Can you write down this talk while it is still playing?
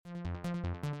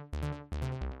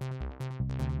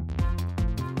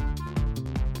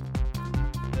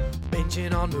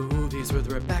Watching on movies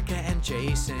with Rebecca and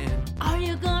Jason. Are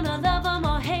you gonna love them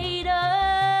or hate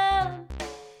them?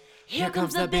 Here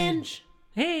comes the binge.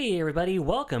 Hey everybody,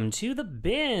 welcome to The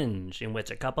Binge, in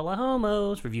which a couple of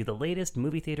homos review the latest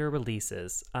movie theater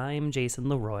releases. I'm Jason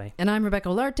LeRoy. And I'm Rebecca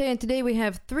Olarte, and today we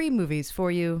have 3 movies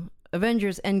for you.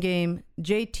 Avengers Endgame,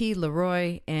 JT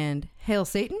LeRoy, and Hail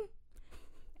Satan.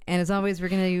 And as always, we're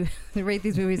going to rate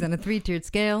these movies on a 3-tiered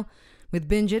scale, with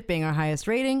Binge It being our highest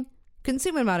rating.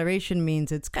 Consume in moderation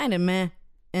means it's kind of meh,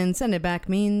 and send it back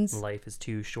means... Life is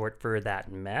too short for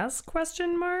that mess,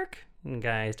 question mark?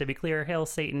 Guys, to be clear, Hail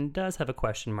Satan does have a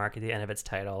question mark at the end of its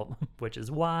title, which is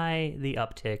why the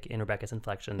uptick in Rebecca's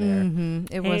inflection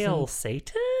there. Hail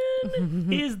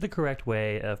Satan is the correct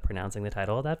way of pronouncing the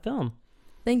title of that film.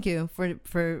 Thank you for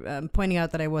pointing out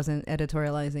that I wasn't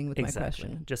editorializing with my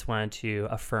question. Just wanted to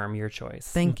affirm your choice.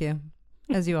 Thank you,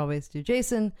 as you always do.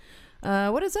 Jason,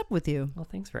 what is up with you? Well,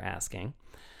 thanks for asking.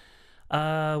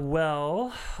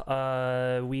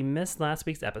 We missed last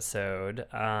week's episode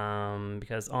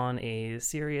because on a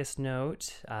serious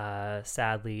note,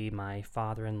 sadly, my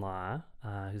father-in-law,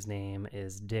 whose name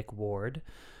is Dick Ward,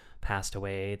 passed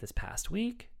away this past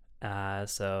week.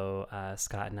 So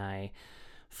Scott and I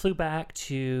flew back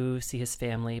to see his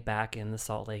family back in the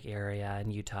Salt Lake area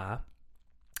in Utah.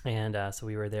 And so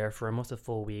we were there for almost a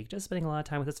full week, just spending a lot of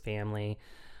time with his family.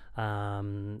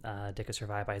 Dick is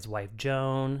survived by his wife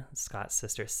Joan, Scott's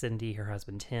sister Cindy, her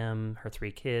husband Tim, her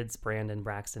 3 kids, Brandon,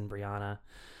 Braxton, Brianna,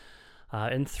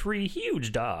 and 3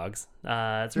 huge dogs.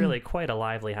 It's really quite a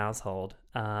lively household.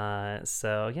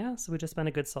 So we just spent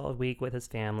a good solid week with his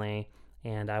family.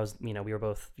 And I was, we were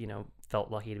both, felt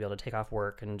lucky to be able to take off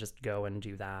work and just go and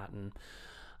do that. And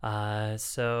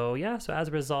so as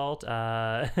a result,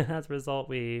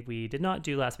 we did not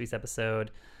do last week's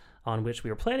episode, on which we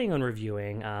were planning on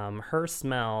reviewing Her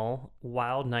Smell,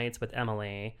 Wild Nights with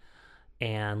Emily,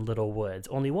 and Little Woods,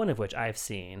 only one of which I've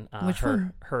seen. Which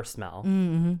one? Her Smell,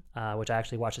 which I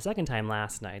actually watched a second time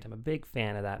last night. I'm a big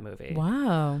fan of that movie.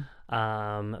 Wow.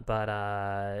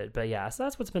 But yeah, so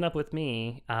that's what's been up with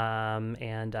me.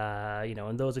 And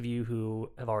those of you who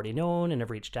have already known and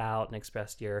have reached out and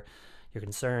expressed your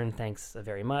concern, thanks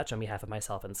very much on behalf of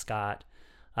myself and Scott.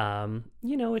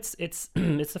 It's it's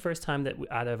the first time that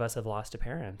either of us have lost a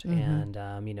parent, and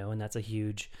and that's a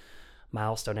huge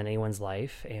milestone in anyone's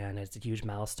life, and it's a huge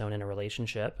milestone in a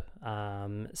relationship. We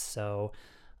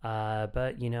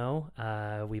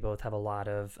both have a lot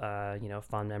of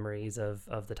fond memories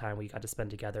of the time we got to spend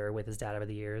together with his dad over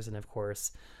the years, and of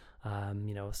course,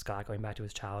 Scott going back to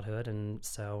his childhood, and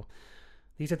so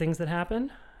these are things that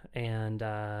happen, and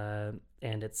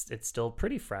it's still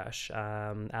pretty fresh.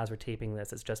 As we're taping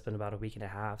this, it's just been about a week and a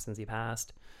half since he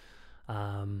passed.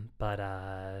 And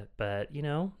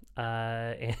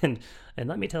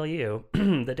let me tell you,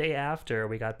 the day after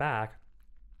we got back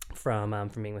from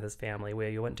being with his family,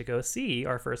 we went to go see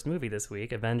our first movie this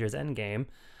week, Avengers Endgame.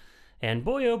 And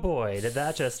boy, oh boy, did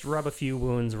that just rub a few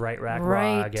wounds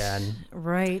raw again.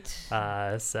 Right.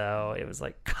 So it was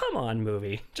like, come on,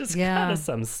 movie. Just cut us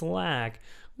some slack.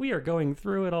 We are going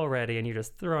through it already, and you're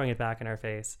just throwing it back in our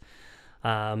face.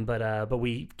 But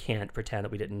we can't pretend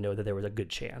that we didn't know that there was a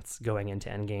good chance going into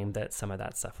Endgame that some of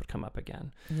that stuff would come up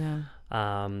again. Yeah.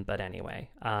 But anyway,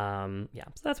 so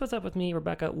that's what's up with me.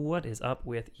 Rebecca, what is up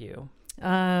with you?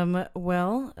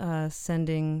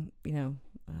 Sending,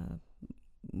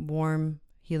 warm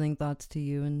healing thoughts to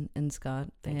you and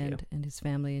Scott and his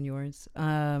family and yours.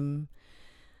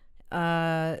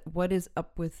 What is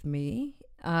up with me?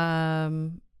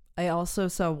 I also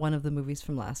saw one of the movies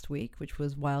from last week, which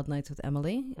was Wild Nights with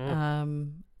Emily.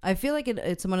 I feel like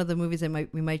it's one of the movies that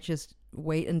we might just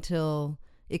wait until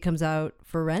it comes out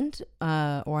for rent or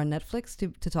on Netflix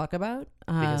to talk about.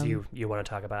 Because you want to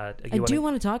talk about it. I do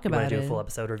want to talk about it. You want to do a full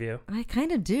episode review? I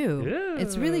kind of do. Ooh.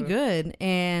 It's really good,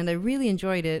 and I really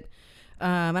enjoyed it.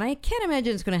 And I can't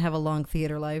imagine it's going to have a long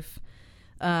theater life.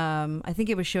 I think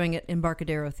it was showing at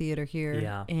Embarcadero Theater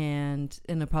here, and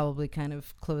it'll probably kind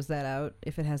of close that out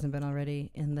if it hasn't been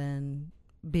already, and then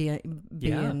be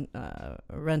in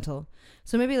rental.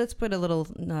 So maybe let's put a little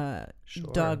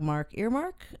dog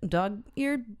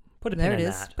eared. Put a there pin it in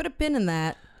is. that. Put a pin in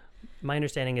that. My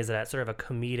understanding is that it's sort of a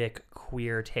comedic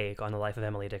queer take on the life of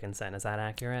Emily Dickinson. Is that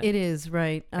accurate? It is,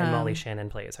 right. And Molly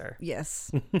Shannon plays her. Yes.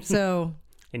 So.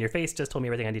 And your face just told me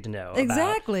everything I need to know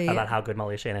about how good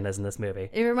Molly Shannon is in this movie.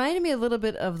 It reminded me a little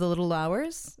bit of The Little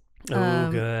Hours.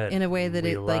 Good. In a way that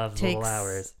it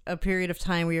takes a period of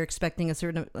time where you're expecting a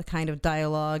certain kind of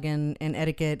dialogue and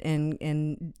etiquette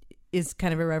and is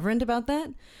kind of irreverent about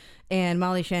that. And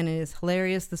Molly Shannon is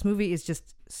hilarious. This movie is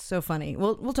just so funny.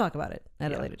 We'll talk about it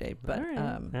at a later date. But all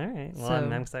right. Well, so,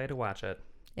 I'm excited to watch it.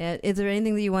 Is there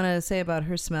anything that you want to say about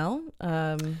her smell?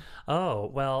 Oh,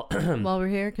 well, while we're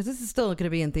here, because this is still going to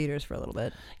be in theaters for a little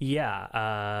bit. Yeah.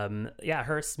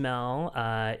 Her smell.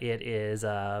 It is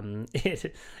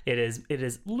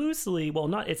loosely, well,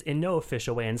 not. It's in no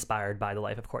official way inspired by the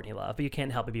life of Courtney Love, but you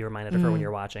can't help but be reminded of her when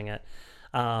you're watching it.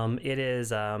 It is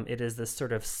this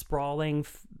sort of sprawling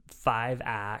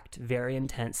 5-act, very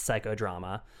intense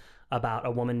psychodrama about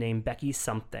a woman named Becky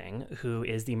Something, who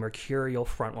is the mercurial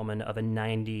frontwoman of a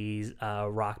 90s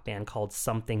rock band called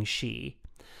Something She.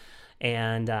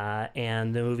 And the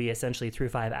movie essentially through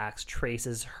 5 acts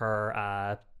traces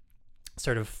her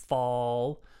sort of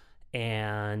fall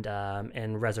and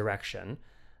resurrection.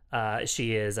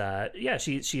 She is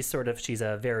she's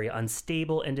a very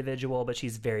unstable individual, but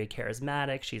she's very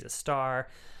charismatic. She's a star.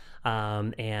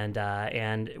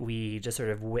 And we just sort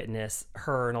of witness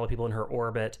her and all the people in her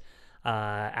orbit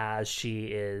as she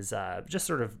is just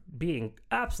sort of being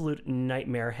absolute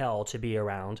nightmare hell to be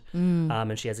around.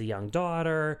 And she has a young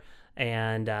daughter,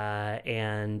 and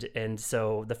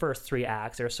so the first 3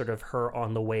 acts are sort of her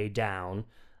on the way down.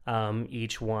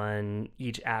 Each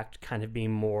act kind of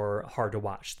being more hard to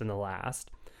watch than the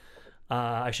last.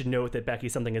 I should note that Becky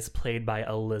Something is played by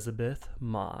Elizabeth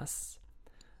Moss.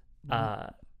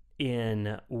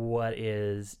 In what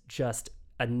is just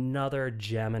another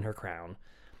gem in her crown.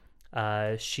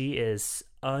 She is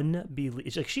unbelievable.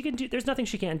 Like, she can do. There's nothing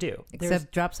she can't do.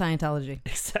 Except drop Scientology.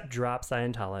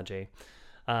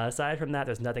 Aside from that,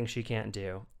 there's nothing she can't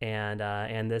do.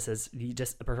 And this is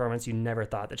just a performance you never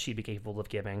thought that she'd be capable of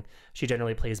giving. She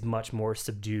generally plays much more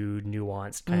subdued,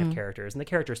 nuanced kind of characters, and the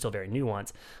character is still very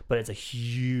nuanced, but it's a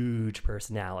huge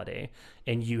personality,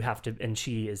 and you have to. And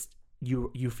she is.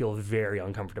 You feel very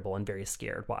uncomfortable and very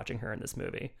scared watching her in this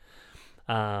movie.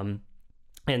 And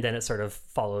then it sort of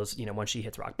follows, once she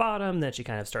hits rock bottom, then she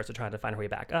kind of starts to try to find her way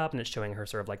back up, and it's showing her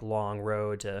sort of like long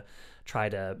road to try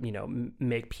to,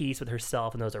 make peace with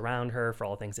herself and those around her for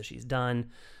all the things that she's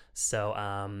done. So,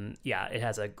 it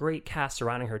has a great cast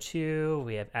surrounding her too.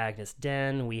 We have Agnes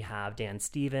Den, we have Dan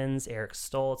Stevens, Eric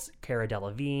Stoltz, Cara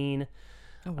Delevingne,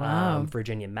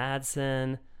 Virginia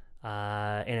Madsen.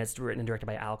 And it's written and directed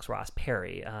by Alex Ross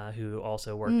Perry, who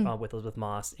also worked with Elizabeth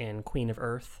Moss in Queen of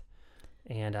Earth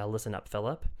and Listen Up,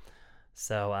 Philip.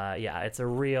 So, it's a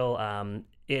real...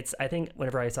 I think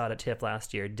whenever I saw it at TIFF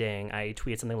last year, I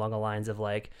tweeted something along the lines of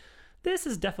like, this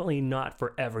is definitely not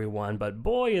for everyone, but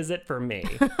boy, is it for me.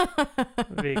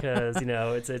 Because,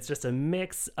 it's just a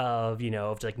mix of,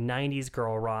 of like 90s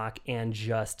girl rock and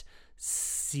just...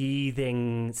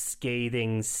 seething,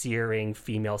 scathing, searing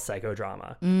female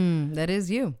psychodrama. That is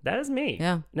you. That is me.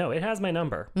 Yeah. No, it has my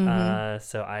number.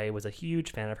 So I was a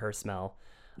huge fan of her smell,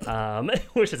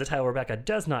 which is a title Rebecca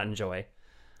does not enjoy.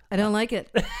 I don't like it.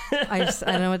 I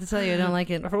don't know what to tell you. I don't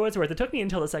like it. For what it's worth, it took me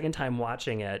until the second time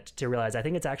watching it to realize I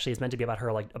think it's meant to be about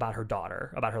her, like about her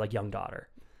daughter, about her like young daughter.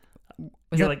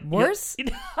 Is that like worse?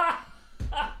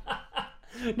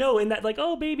 No, in that, like,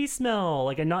 oh, baby smell,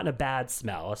 like, and not in a bad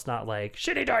smell. It's not like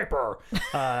shitty diaper.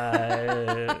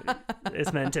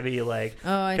 It's meant to be like,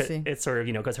 oh, I see. It's sort of,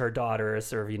 because her daughter is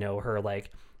sort of, her like,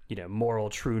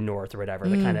 moral true north or whatever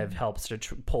that kind of helps to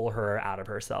pull her out of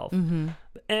herself.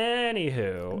 But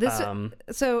anywho,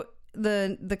 so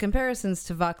the comparisons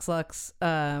to Vox Lux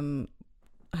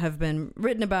have been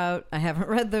written about. I haven't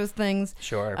read those things.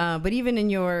 Sure. But even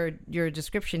in your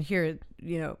description here,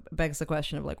 begs the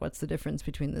question of like, what's the difference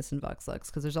between this and Vox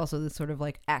Lux? Because there's also this sort of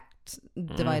like act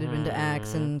divided into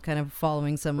acts and kind of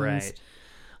following someone's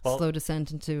slow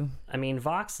descent into. I mean,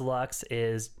 Vox Lux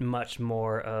is much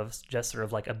more of just sort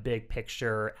of like a big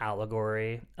picture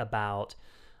allegory about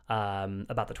the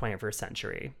 21st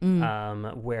century,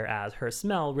 whereas her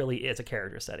smell really is a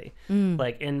character study.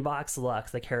 Like in Vox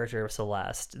Lux, the character of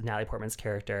Celeste, Natalie Portman's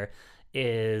character,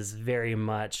 is very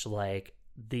much like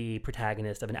the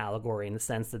protagonist of an allegory in the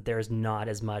sense that there's not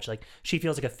as much like she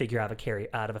feels like a figure out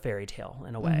of a fairy tale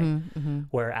in a way,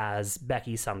 whereas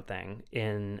Becky Something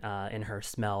in her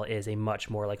smell is a much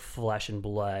more like flesh and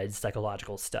blood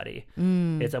psychological study.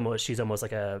 She's almost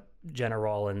like a Jenna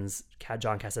Rollins,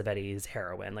 John Cassavetes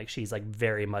heroine. Like she's like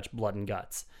very much blood and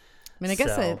guts. I mean, I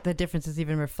guess the difference is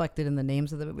even reflected in the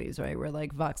names of the movies, right? Where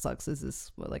like Vox Lux is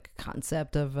this like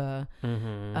concept of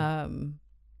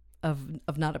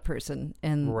not a person,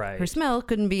 and her smell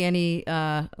couldn't be any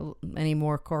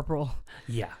more corporal.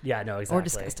 Yeah, no, exactly. Or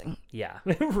disgusting. Yeah,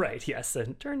 right. Yes,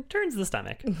 and turns the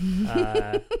stomach.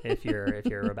 If you're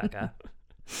Rebecca.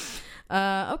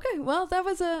 Okay, well, that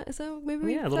was so maybe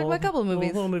we talk about a couple of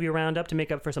movies. A little movie roundup to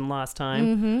make up for some lost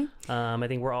time. I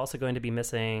think we're also going to be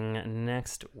missing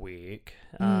next week,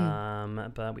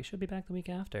 but we should be back the week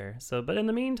after. But in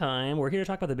the meantime, we're here to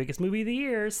talk about the biggest movie of the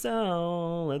year,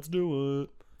 so let's do it.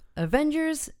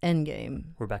 Avengers Endgame.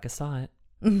 Rebecca saw it.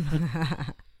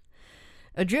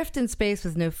 Adrift in space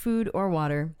with no food or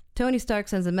water, Tony Stark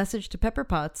sends a message to Pepper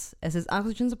Potts as his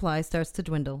oxygen supply starts to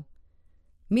dwindle.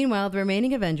 Meanwhile, the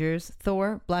remaining Avengers,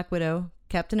 Thor, Black Widow,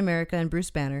 Captain America, and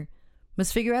Bruce Banner,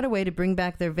 must figure out a way to bring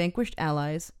back their vanquished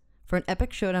allies for an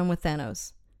epic showdown with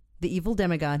Thanos, the evil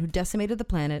demigod who decimated the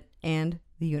planet and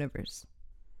the universe.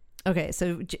 Okay,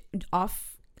 so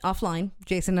offline,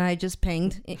 Jason and I just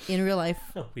pinged in real life.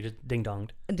 Oh, we just ding-donged.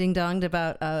 Ding-donged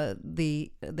about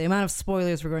the amount of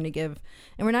spoilers we're going to give.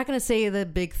 And we're not going to say the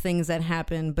big things that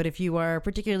happen, but if you are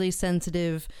particularly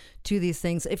sensitive to these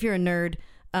things, if you're a nerd,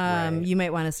 you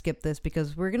might want to skip this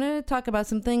because we're going to talk about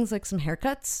some things like some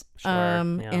haircuts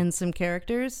and some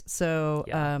characters. So,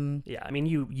 I mean,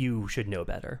 you should know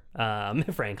better.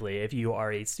 Frankly, if you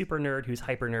are a super nerd who's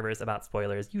hyper nervous about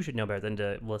spoilers, you should know better than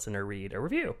to listen or read a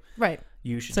review. Right.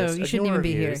 You should you shouldn't even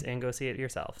be here and go see it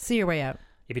yourself. See your way out.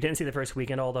 If you didn't see the first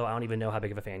weekend, although I don't even know how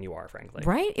big of a fan you are, frankly.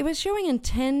 Right? It was showing in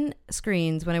 10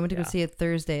 screens when I went to go see it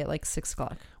Thursday at like 6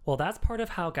 o'clock. Well, that's part of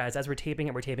how, guys, as we're taping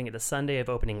it the Sunday of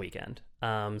opening weekend.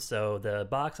 So the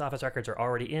box office records are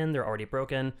already in, they're already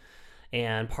broken.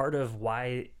 And part of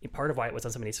why it was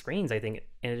on so many screens, I think,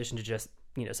 in addition to just,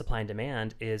 supply and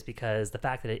demand, is because the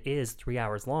fact that it is 3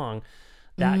 hours long,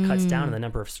 that cuts down on the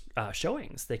number of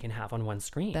showings they can have on one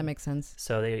screen. That makes sense.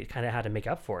 So they kind of had to make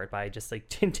up for it by just like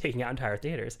taking out entire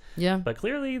theaters. Yeah. But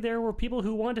clearly there were people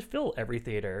who wanted to fill every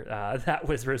theater that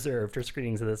was reserved for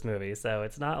screenings of this movie. So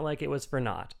it's not like it was for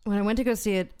naught. When I went to go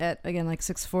see it at, again, like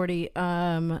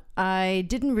 6:40, I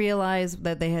didn't realize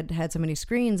that they had so many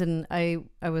screens, and I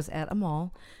was at a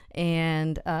mall,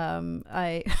 and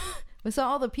we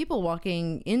saw all the people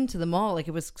walking into the mall. Like,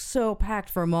 it was so packed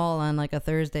for a mall on like a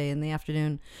Thursday in the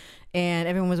afternoon. And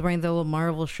everyone was wearing their little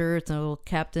Marvel shirts and little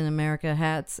Captain America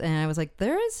hats. And I was like,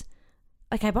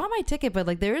 I bought my ticket, but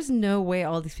like, there is no way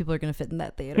all these people are going to fit in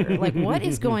that theater. Like, what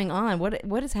is going on?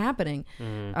 What is happening?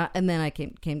 And then I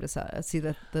came to see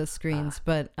the screens.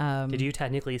 But did you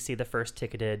technically see the first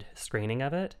ticketed screening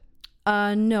of it?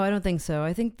 No, I don't think so.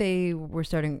 I think they were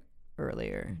starting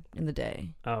earlier in the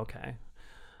day. Oh, okay.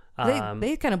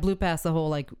 They kind of blew past the whole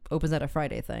like opens at a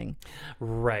Friday thing.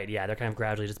 Right. Yeah. They're kind of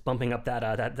gradually just bumping up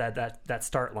that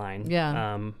start line.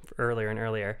 Yeah. Earlier and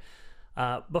earlier.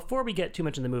 Before we get too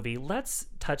much in the movie, let's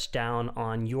touch down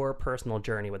on your personal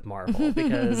journey with Marvel,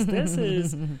 because this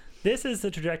is the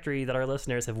trajectory that our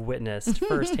listeners have witnessed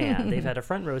firsthand. They've had a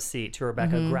front row seat to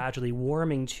Rebecca gradually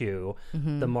warming to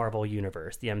the Marvel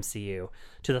universe, the MCU,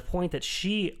 to the point that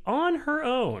she, on her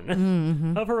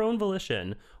own, of her own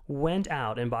volition, went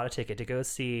out and bought a ticket to go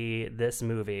see this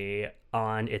movie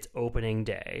on its opening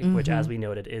day, which, as we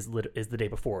noted, is the day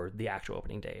before the actual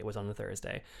opening day. It was on the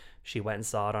Thursday. She went and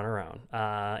saw it on her own.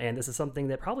 And this is something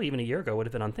that probably even a year ago would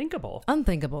have been unthinkable.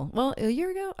 Well, a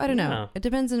year ago? I don't know. It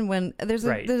depends on when. There's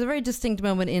a very distinct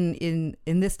moment in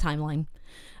this timeline.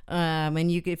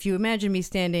 And if you imagine me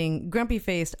standing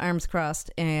grumpy-faced, arms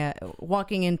crossed,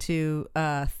 walking into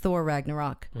Thor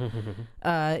Ragnarok,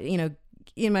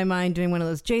 in my mind doing one of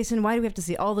those, Jason, why do we have to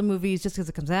see all the movies just because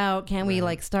it comes out? Can't we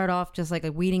like start off just like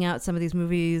weeding out some of these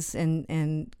movies and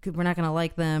we're not going to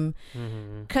like them?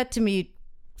 Cut to me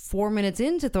 4 minutes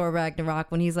into Thor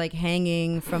Ragnarok when he's like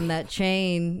hanging from that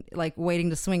chain, like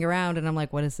waiting to swing around, and I'm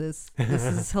like, what is this? This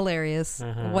is hilarious.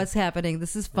 What's happening?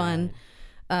 This is fun.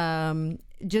 I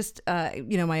think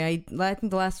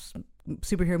the last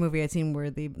superhero movie I'd seen were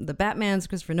the Batmans,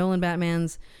 Christopher Nolan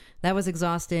Batmans. That was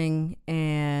exhausting,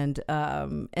 and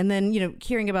then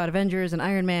hearing about Avengers and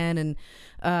Iron Man and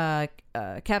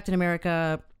Captain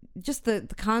America, just the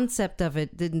concept of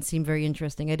it didn't seem very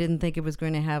interesting. I didn't think it was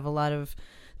going to have a lot of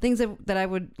things that I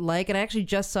would like, and I actually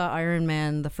just saw Iron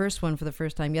Man, the first one, for the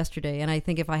first time yesterday, and I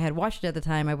think if I had watched it at the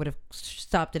time, I would have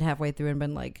stopped it halfway through and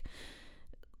been like,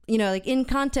 like in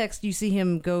context, you see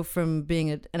him go from being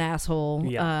an asshole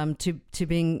to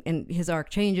being, and his arc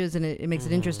changes, and it makes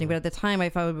it interesting. But at the time,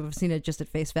 I would have seen it just at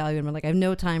face value and been like, I have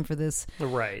no time for this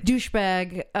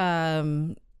douchebag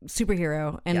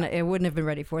superhero, and I wouldn't have been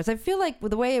ready for it. So I feel like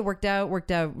the way it worked out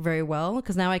very well,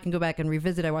 because now I can go back and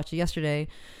revisit. I watched it yesterday,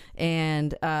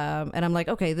 and I'm like,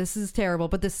 okay, this is terrible,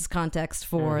 but this is context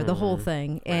for the whole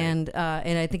thing, and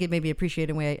I think it made me appreciate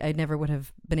it in a way I never would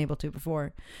have been able to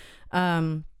before.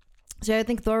 So I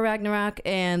think Thor Ragnarok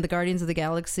and the Guardians of the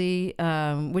Galaxy,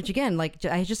 which again, like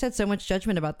I just had so much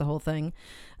judgment about the whole thing,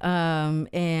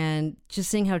 and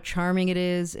just seeing how charming it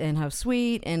is and how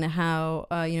sweet and how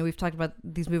we've talked about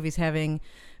these movies having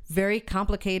very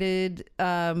complicated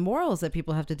morals that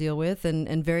people have to deal with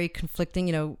and very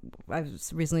conflicting. I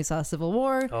recently saw Civil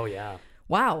War. Oh yeah.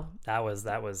 Wow. That was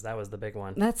the big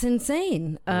one. That's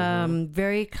insane.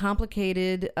 Very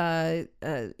complicated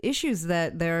issues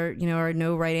that there, are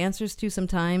no right answers to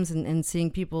sometimes, and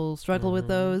seeing people struggle with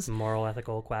those. Moral,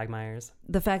 ethical quagmires.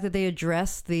 The fact that they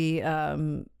address the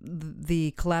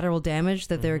collateral damage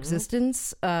that their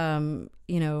existence,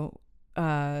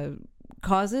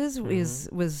 causes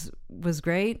was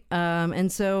great.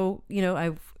 And so,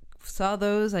 I saw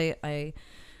those.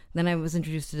 Then I was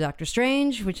introduced to Doctor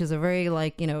Strange, which is a very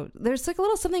there's like a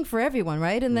little something for everyone,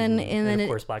 right? And then of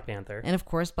course Black Panther. And of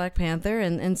course Black Panther.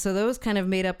 And so those kind of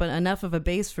made up enough of a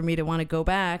base for me to want to go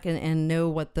back and know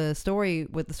what the story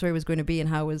was going to be and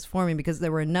how it was forming, because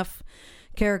there were enough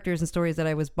characters and stories that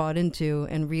I was bought into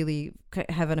and really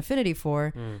have an affinity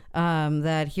for,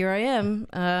 that here I am.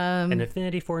 An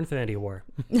affinity for Infinity War.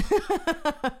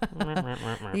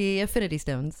 The Affinity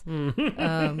Stones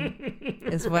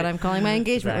is what I'm calling my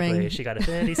engagement ring. She got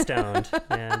Affinity Stoned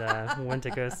and went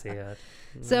to go see it.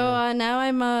 So now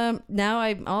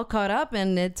I'm all caught up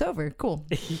and it's over. Cool.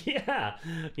 Yeah,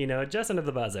 just under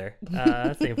the buzzer.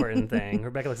 That's the important thing.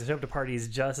 Rebecca likes to show up to parties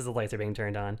just as the lights are being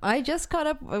turned on. I just caught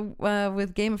up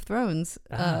with Game of Thrones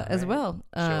as well.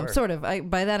 Sure. Sort of.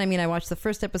 By that I mean I watched the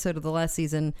first episode of the last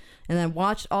season and then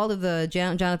watched all of the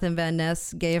Jonathan Van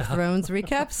Ness Game of Thrones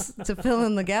recaps to fill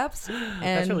in the gaps. And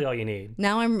that's really all you need.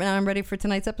 Now I'm ready for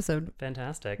tonight's episode.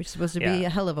 Fantastic. Which is supposed to be a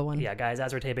hell of a one. Yeah, guys,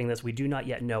 as we're taping this, we do not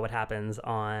yet know what happens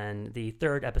on the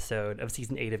third episode of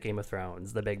season 8 of Game of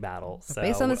Thrones, the big battle. So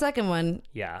based on the second one,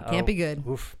 can't be good.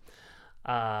 Oof.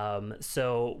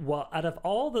 So out of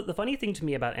all the funny thing to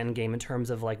me about Endgame in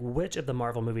terms of like which of the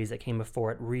Marvel movies that came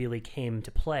before it really came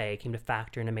to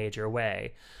factor in a major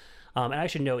way. And I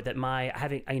should note that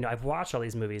I've watched all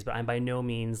these movies, but I'm by no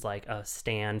means like a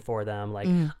stan for them. Like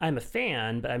I'm a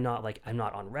fan, but I'm not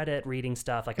on Reddit reading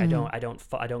stuff. Like I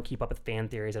don't keep up with fan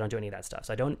theories. I don't do any of that stuff.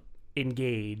 So I don't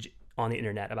engage on the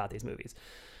internet about these movies.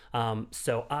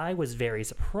 So I was very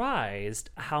surprised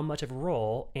how much of a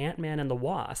role Ant-Man and the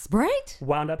Wasp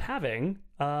wound up having.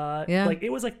 Like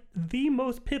it was like the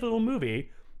most pivotal movie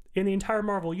in the entire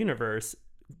Marvel universe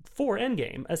for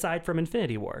Endgame, aside from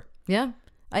Infinity War. Yeah.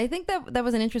 I think that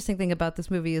was an interesting thing about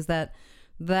this movie is that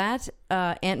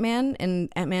Ant-Man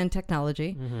and Ant-Man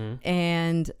technology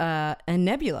and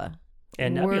Nebula.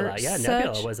 And Nebula,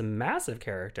 Nebula was a massive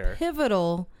character.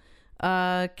 Pivotal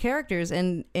characters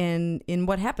in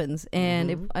what happens,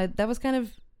 and that was kind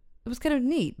of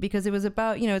neat because it was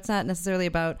about it's not necessarily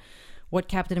about what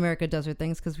Captain America does or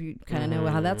things because we kind of know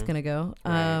how that's going to go,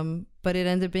 but it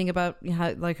ended up being about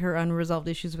how, like, her unresolved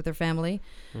issues with her family,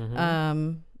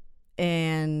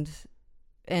 and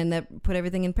that put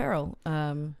everything in peril.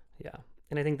 And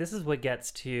I think this is what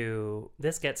gets to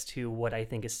what I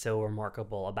think is so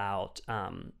remarkable about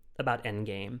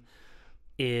Endgame.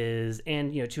 And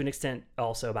to an extent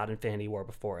also about Infinity War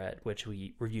before it, which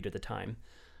we reviewed at the time.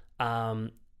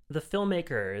 The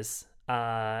filmmakers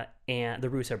and the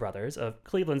Russo brothers of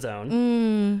Cleveland's Own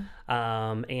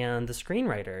and the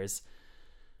screenwriters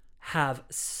have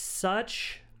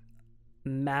such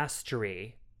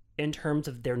mastery in terms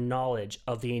of their knowledge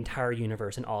of the entire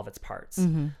universe and all of its parts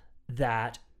and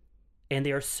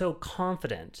they are so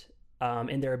confident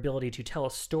in their ability to tell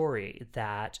a story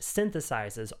that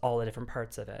synthesizes all the different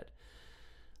parts of it.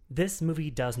 This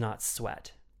movie does not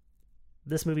sweat.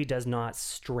 This movie does not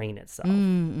strain itself.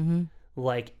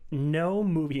 Like, no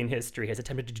movie in history has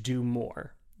attempted to do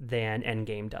more than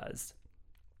Endgame does.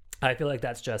 I feel like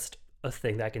that's just a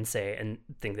thing that I can say and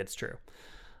think that's true.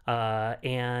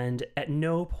 And at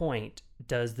no point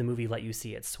does the movie let you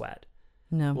see it sweat.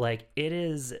 No. Like, it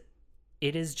is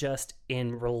just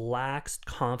in relaxed,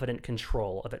 confident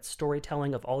control of its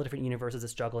storytelling, of all the different universes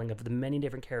it's juggling, of the many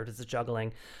different characters it's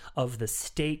juggling, of the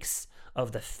stakes,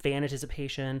 of the fan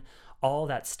anticipation, all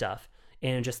that stuff,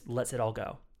 and it just lets it all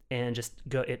go. And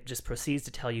it just proceeds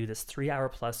to tell you this 3-hour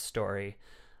plus story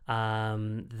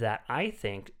that I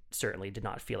think certainly did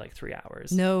not feel like 3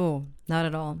 hours. No, not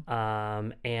at all.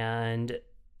 And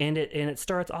it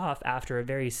starts off after a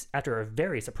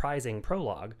very surprising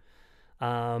prologue.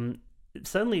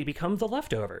 Suddenly it becomes The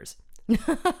Leftovers.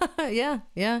 Yeah.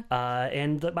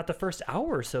 And about the first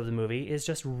hour or so of the movie is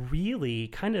just really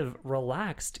kind of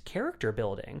relaxed character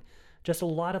building. Just a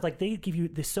lot of, like,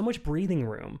 there's so much breathing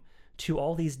room to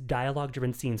all these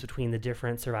dialogue-driven scenes between the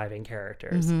different surviving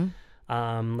characters.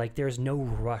 Like there's no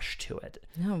rush to it.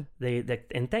 No. They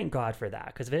and thank God for that,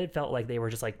 because if it felt like they were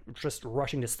just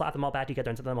rushing to slap them all back together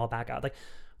and send them all back out, like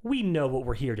we know what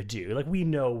we're here to do. Like we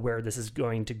know where this is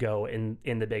going to go in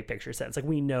the big picture sense. Like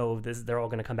we know they're all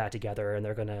going to come back together and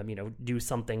they're going to do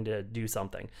something to do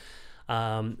something.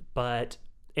 But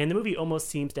and the movie almost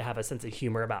seems to have a sense of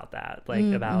humor about that, like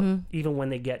about even when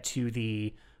they get to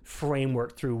the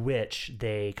framework through which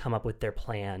they come up with their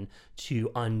plan to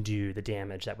undo the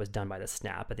damage that was done by the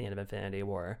snap at the end of Infinity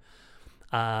War.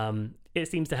 It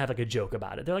seems to have like a joke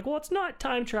about it. They're like, well, it's not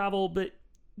time travel, but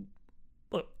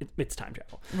look, it's time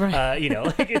travel. Right.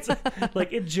 Like it's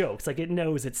like it jokes, like it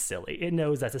knows it's silly. It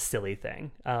knows that's a silly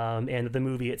thing. And the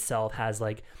movie itself has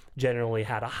like generally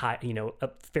had a high, a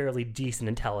fairly decent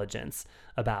intelligence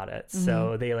about it.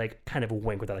 So they like kind of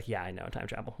wink with it, like, yeah, I know time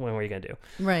travel. What are you gonna do?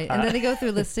 Right. And then they go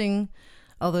through listing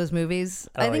all those movies.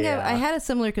 I think I had a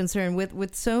similar concern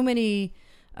with so many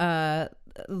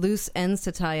loose ends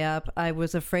to tie up. I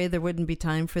was afraid there wouldn't be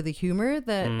time for the humor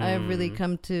that I've really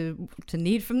come to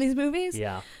need from these movies.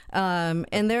 Yeah.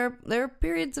 And there are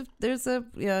periods of there's a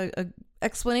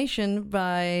explanation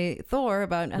by Thor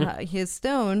about his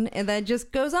stone, and that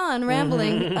just goes on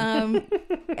rambling,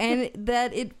 and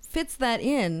that it fits that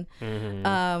in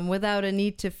without a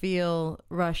need to feel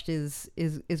rushed is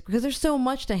because there's so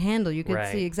much to handle. You can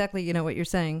see exactly what you're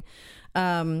saying.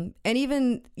 And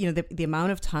even the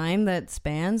amount of time that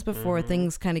spans before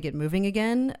things kind of get moving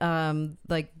again,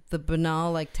 like the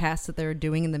banal like tasks that they're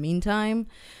doing in the meantime,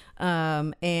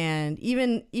 and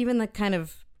even the kind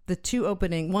of the two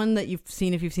opening one that you've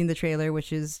seen if you've seen the trailer,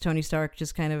 which is Tony Stark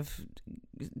just kind of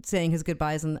saying his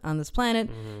goodbyes on this planet,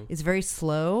 is very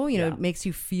slow. It makes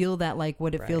you feel that like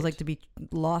what it feels like to be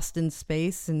lost in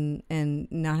space and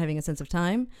not having a sense of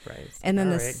time. Right. And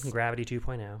then Gravity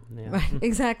 2.0. Yeah. Right,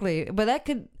 exactly. But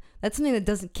that's something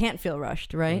that can't feel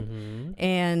rushed, right?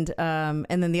 And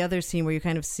then the other scene where you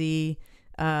kind of see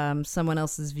someone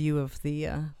else's view of the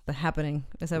happening,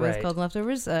 is that what it's called in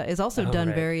Leftovers, is also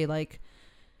done very like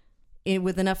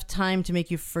with enough time to make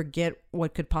you forget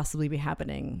what could possibly be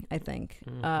happening, I think.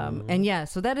 And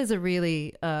so that is a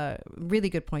really really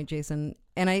good point, Jason.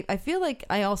 And I feel like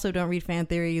I also don't read fan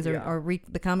theories or read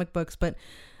the comic books, but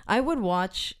I would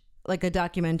watch like a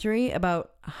documentary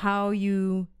about how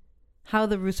the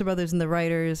Russo brothers and the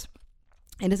writers,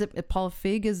 and is it Paul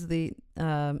Feig is the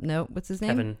what's his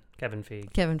name? Kevin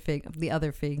Feige. Kevin Feige, the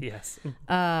other Feige. Yes.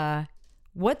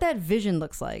 What that vision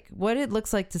looks like, what it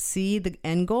looks like to see the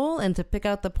end goal and to pick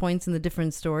out the points in the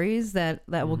different stories that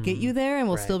will get you there and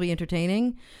will still be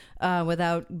entertaining,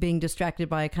 without being distracted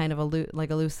by kind of a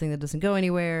loose thing that doesn't go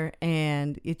anywhere.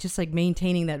 And it's just like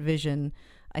maintaining that vision.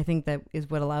 I think that is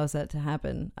what allows that to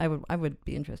happen. I would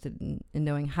be interested in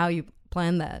knowing how you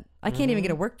plan that. I can't even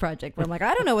get a work project where I'm like,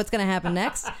 I don't know what's going to happen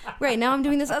next. Right, now I'm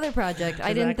doing this other project. Exactly.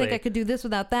 I didn't think I could do this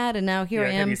without that, and now here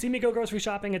I am. Have you seen me go grocery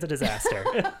shopping? It's a disaster.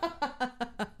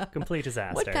 Complete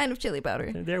disaster. What kind of chili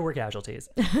powder? There were casualties.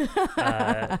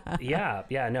 No,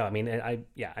 I mean,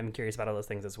 I'm curious about all those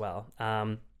things as well.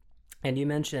 And you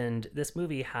mentioned this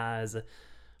movie has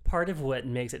part of what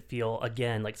makes it feel,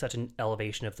 again, like such an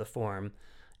elevation of the form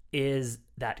is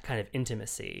that kind of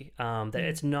intimacy, that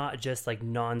it's not just like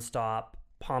nonstop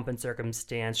pomp and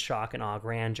circumstance, shock and awe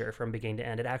grandeur from beginning to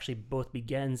end. It actually both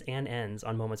begins and ends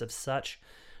on moments of such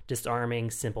disarming,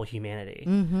 simple humanity.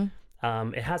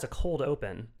 It has a cold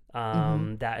open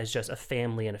that is just a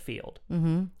family in a field.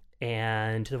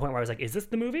 And to the point where I was like, is this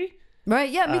the movie? Right.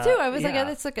 Yeah, me too. I was like,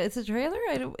 it's a trailer?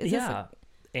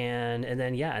 And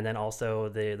then also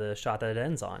the shot that it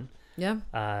ends on.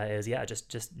 Is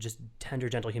just tender,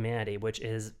 gentle humanity, which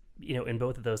is, in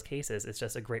both of those cases, it's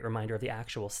just a great reminder of the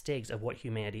actual stakes of what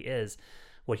humanity is,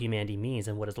 what humanity means,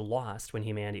 and what is lost when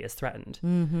humanity is threatened.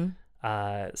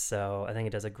 So I think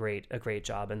it does a great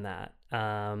job in that.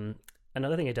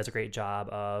 Another thing it does a great job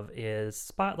of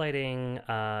is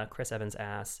spotlighting Chris Evans'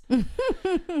 ass.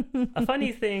 A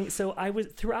funny thing, so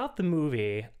throughout the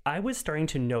movie, I was starting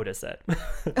to notice it.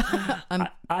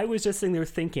 I was just sitting there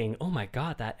thinking, oh my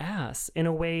God, that ass, in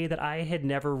a way that I had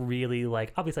never really,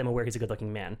 obviously I'm aware he's a good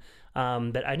looking man,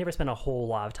 but I never spent a whole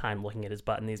lot of time looking at his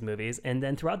butt in these movies. And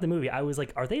then throughout the movie, I was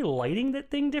like, are they lighting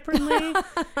that thing differently?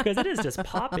 Because it is just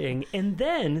popping. And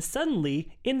then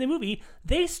suddenly in the movie,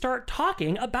 they start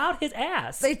talking about his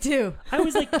ass. They do. I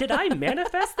was like, did I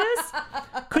manifest this?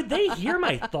 Could they hear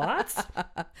my thoughts?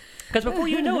 Because before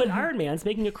you know it, Iron Man's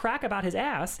making a crack about his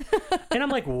ass. And I'm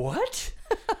like, what?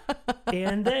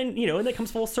 And then, and it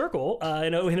comes full circle,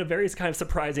 in a very kind of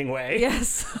surprising way.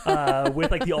 Yes.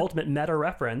 With like the ultimate meta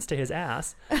reference to his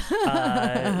ass.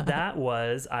 I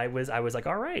was like,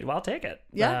 all right, well, I'll take it.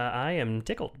 Yeah. I am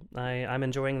tickled. I'm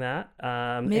enjoying that.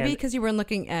 Maybe because you weren't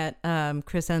looking at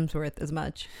Chris Hemsworth as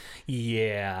much.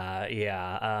 Yeah.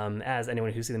 As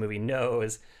anyone who's seen the movie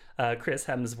knows, Chris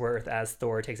Hemsworth as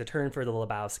Thor takes a turn for the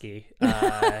Lebowski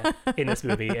in this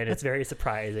movie, and it's very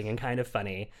surprising and kind of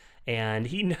funny. And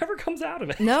he never comes out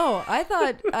of it. No, I've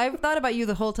thought about you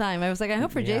the whole time. I was like, I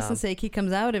hope for Jason's sake he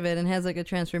comes out of it and has like a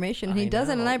transformation. And he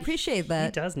doesn't, and I appreciate that.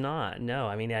 He does not. No,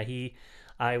 I mean,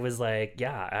 I was like,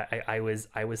 I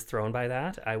was thrown by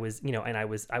that. I was, and I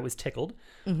was tickled,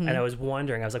 and I was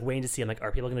wondering. I was like waiting to see. I'm like,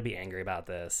 are people going to be angry about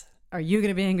this? Are you going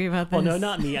to be angry about this? Well, no,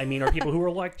 not me. I mean, are people who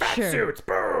are like fat Sure. suits,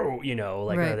 boo?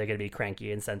 Like, Right. are they going to be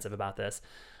cranky and sensitive about this?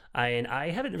 And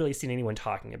I haven't really seen anyone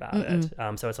talking about it.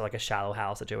 So it's like a shallow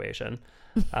Hal situation.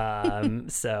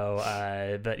 But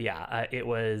yeah,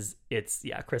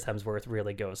 Chris Hemsworth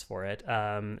really goes for it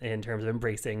in terms of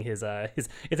embracing his it's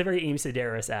a very Amy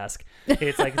Sedaris-esque.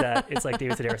 It's like that. It's like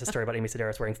David Sedaris' story about Amy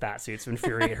Sedaris wearing fat suits to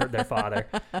infuriate their father.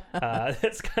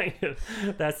 That's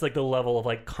like the level of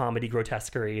like comedy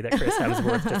grotesquerie that Chris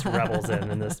Hemsworth just revels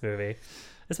in this movie.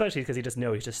 Especially because he's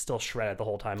just still shredded the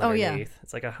whole time underneath. Oh, yeah.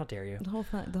 It's like, how dare you? The whole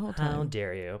time. How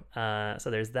dare you? So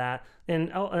there's that.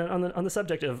 And on the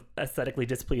subject of aesthetically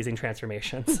displeasing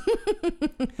transformations,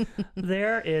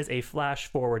 there is a flash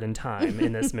forward in time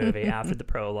in this movie after the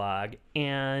prologue.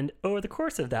 And over the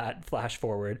course of that flash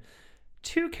forward,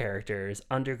 two characters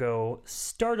undergo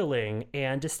startling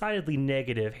and decidedly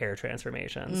negative hair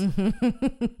transformations.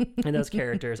 And those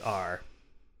characters are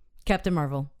Captain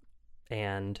Marvel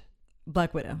and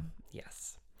Black Widow.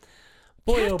 Yes.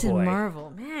 Boy, Captain oh boy. Marvel,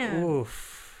 man.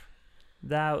 Oof.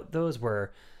 Those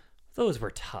were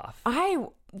tough. I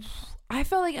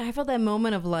felt that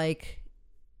moment of like,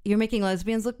 you're making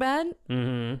lesbians look bad?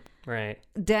 Mm-hmm. Right.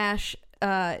 Dash,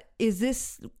 is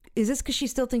this because she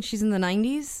still thinks she's in the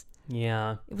 90s?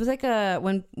 Yeah. It was like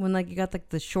when like you got like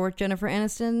the short Jennifer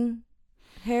Aniston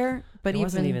hair, but it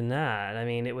wasn't even that. I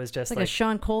mean, it was just like a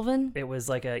Sean Colvin. It was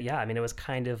like it was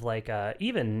kind of like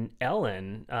even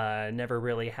Ellen never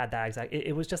really had that exact.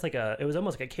 It was just like it was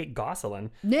almost like a Kate Gosselin.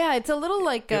 Yeah, it's a little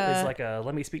like it was like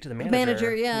let me speak to the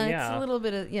manager. Yeah, it's a little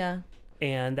bit of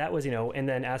And that was, and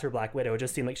then as for Black Widow, it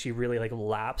just seemed like she really like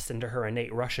lapsed into her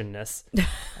innate Russianness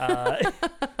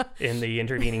in the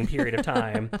intervening period of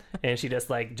time. And she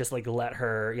just let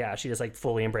her, she just like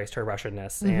fully embraced her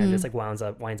Russianness and just like winds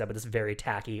up with this very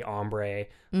tacky ombre,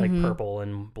 like purple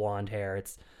and blonde hair.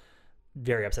 It's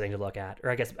very upsetting to look at,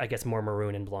 or I guess more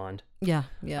maroon and blonde. Yeah.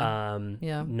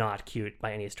 Not cute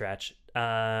by any stretch.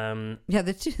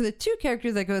 The two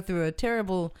characters that go through a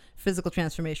terrible physical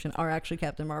transformation are actually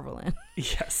Captain Marvel and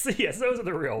yes, those are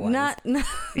the real ones. Not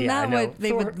what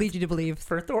they would lead you to believe.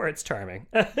 For Thor, it's charming.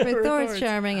 For Thor, it's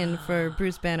charming, and for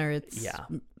Bruce Banner, it's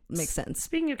makes sense.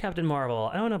 Speaking of Captain Marvel,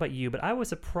 I don't know about you, but I was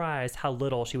surprised how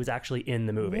little she was actually in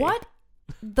the movie. What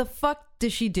the fuck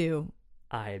does she do?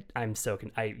 I'm so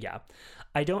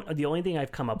I don't. The only thing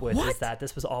I've come up with is that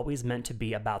this was always meant to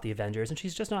be about the Avengers, and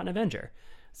she's just not an Avenger.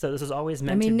 So this was always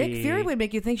meant to be. Nick Fury would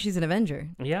make you think she's an Avenger.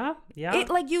 Yeah.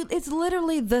 It's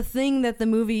literally the thing that the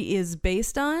movie is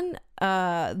based on.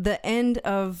 The end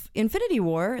of Infinity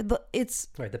War. It's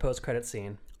right. The post-credit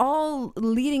scene. All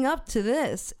leading up to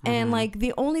this, and like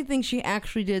the only thing she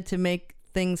actually did to make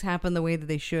things happen the way that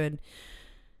they should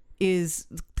is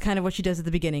kind of what she does at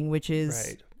the beginning, which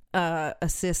is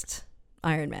assist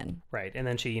Iron Man. Right, and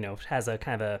then she, has a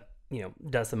kind of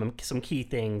does some key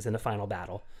things in the final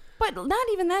battle. But not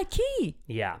even that key.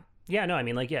 Yeah. Yeah, no, I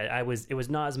mean, it was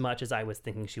not as much as I was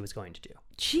thinking she was going to do.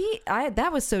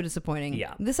 That was so disappointing.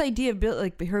 Yeah. This idea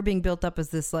of her being built up as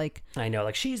this, like... I know,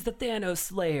 like, she's the Thanos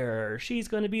Slayer. She's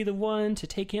going to be the one to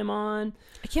take him on.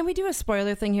 Can we do a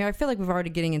spoiler thing here? I feel like we're already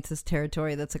getting into this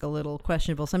territory that's, like, a little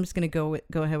questionable, so I'm just going to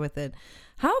go ahead with it.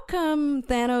 How come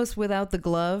Thanos without the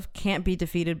glove can't be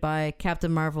defeated by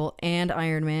Captain Marvel and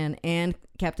Iron Man and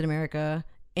Captain America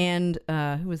and,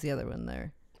 who was the other one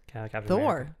there? Captain Thor.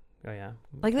 America. Oh, yeah.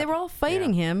 Like, they were all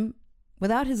fighting him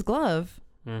without his glove.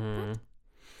 Mm-hmm.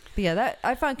 But yeah,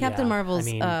 I found Captain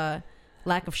Marvel's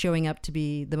lack of showing up to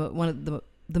be one of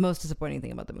the most disappointing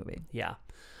thing about the movie. Yeah.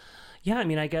 Yeah, I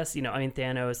mean, I guess,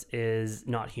 Thanos is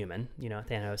not human.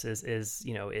 Thanos is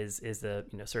the,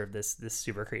 sort of this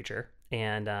super creature.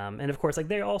 And of course, like,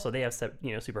 they have,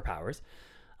 superpowers.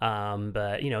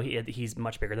 But, he's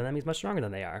much bigger than them. He's much stronger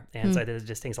than they are. And so it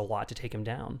just takes a lot to take him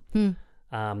down.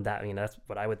 That's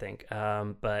what I would think.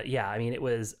 But yeah, I mean,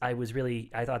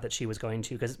 I thought that she was going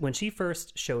to, because when she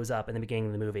first shows up in the beginning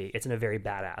of the movie, it's in a very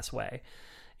badass way.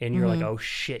 And you're like, oh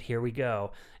shit, here we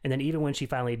go. And then even when she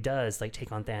finally does like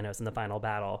take on Thanos in the final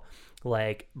battle,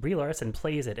 like Brie Larson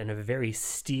plays it in a very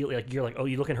steely, like you're like, oh,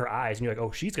 you look in her eyes and you're like, oh,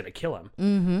 she's going to kill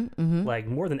him. Like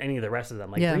more than any of the rest of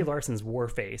them. Like Brie Larson's war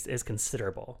face is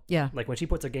considerable. Yeah. Like when she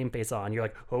puts her game face on, you're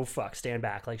like, oh fuck, stand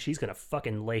back. Like she's going to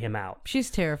fucking lay him out. She's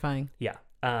terrifying. Yeah.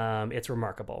 It's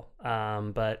remarkable.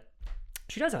 But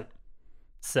she doesn't.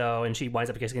 So, and she winds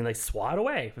up getting like swat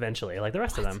away eventually, like the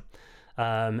rest of them.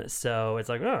 So it's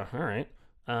like, oh, all right.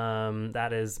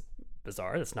 That is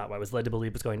bizarre. That's not what I was led to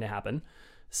believe was going to happen.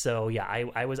 So yeah,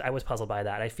 I was puzzled by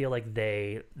that. I feel like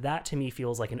that to me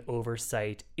feels like an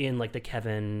oversight in like the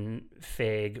Kevin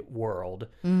Feige world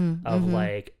of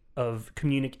like, of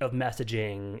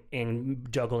messaging and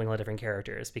juggling all the different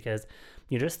characters, because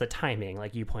just the timing,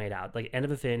 like you pointed out, like end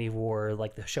of Infinity War,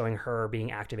 like showing her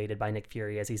being activated by Nick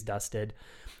Fury as he's dusted,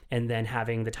 and then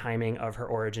having the timing of her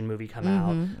origin movie come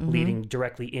out leading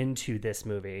directly into this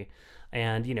movie.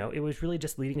 And, it was really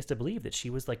just leading us to believe that she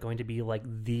was like going to be like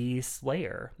the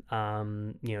Slayer,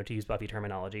 to use Buffy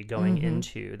terminology, going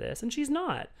into this. And she's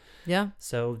not. Yeah.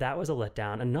 So that was a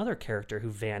letdown. Another character who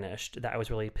vanished that I was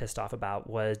really pissed off about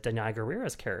was Danai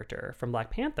Gurira's character from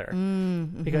Black Panther,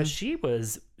 because she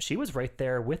was right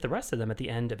there with the rest of them at the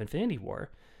end of Infinity War.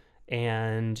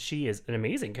 And she is an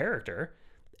amazing character.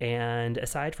 And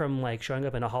aside from like showing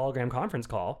up in a hologram conference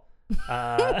call,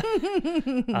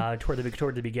 toward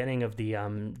the beginning of the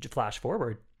flash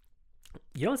forward,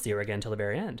 you don't see her again until the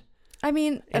very end. I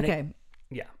mean, okay.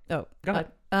 Yeah. Oh, go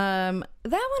ahead. That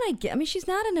one I get. I mean, she's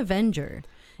not an Avenger.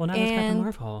 Well, now it's Captain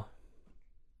Marvel.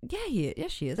 Yeah,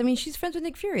 yes, she is. I mean, she's friends with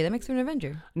Nick Fury. That makes her an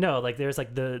Avenger. No, like there's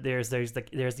the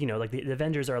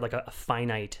Avengers are like a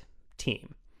finite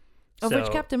team, of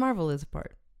which Captain Marvel is a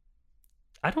part.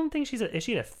 I don't think is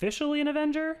she officially an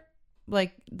Avenger?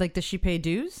 Like does she pay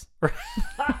dues?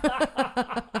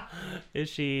 Does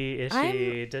she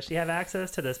have access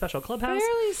to the special clubhouse?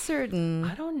 Fairly certain.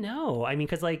 I don't know. I mean,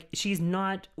 because like she's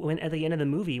not, when at the end of the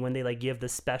movie when they like give the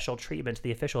special treatment to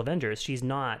the official Avengers, she's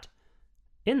not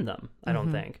in them. I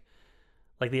don't think.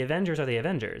 Like the Avengers are the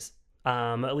Avengers.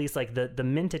 At least like the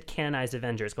minted canonized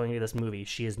Avengers going into this movie,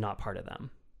 she is not part of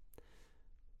them.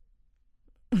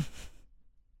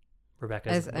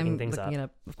 Rebecca's looking things up. I'm looking it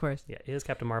up, of course. Yeah, it is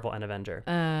Captain Marvel and Avenger.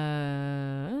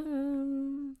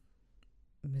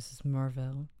 Mrs.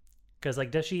 Marvel. Because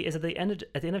like, at the end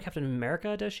of Captain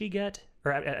America, does she get,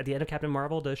 or at the end of Captain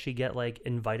Marvel, does she get like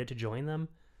invited to join them?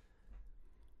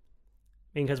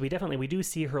 I mean, because we do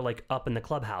see her like up in the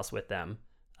clubhouse with them,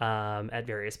 at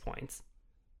various points.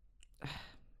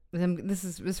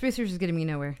 This research is getting me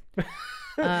nowhere.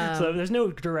 So if there's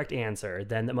no direct answer,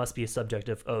 then that must be a subject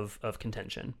of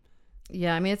contention.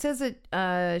 Yeah, I mean, it says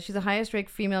that she's the highest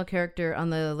ranked female character on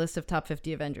the list of top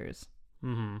 50 Avengers.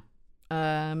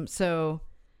 So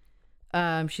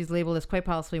she's labeled as quite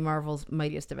possibly Marvel's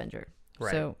mightiest Avenger.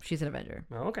 Right. So she's an Avenger.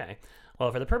 Okay.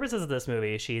 Well, for the purposes of this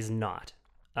movie, she's not.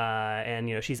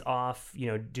 And, she's off,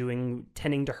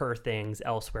 tending to her things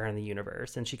elsewhere in the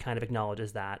universe. And she kind of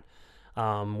acknowledges that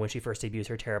when she first debuts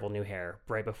her terrible new hair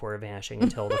right before vanishing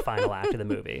until the final act of the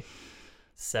movie.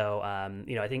 So,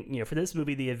 I think, for this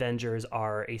movie, the Avengers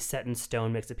are a set in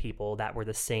stone mix of people that were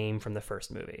the same from the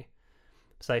first movie.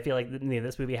 So I feel like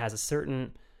this movie has a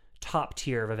certain top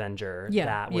tier of Avenger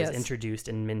that was introduced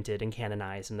and minted and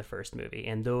canonized in the first movie.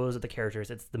 And those are the characters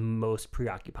it's the most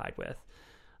preoccupied with.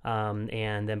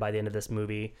 And then by the end of this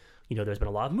movie, there's been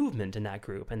a lot of movement in that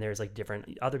group. And there's like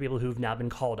different other people who've now been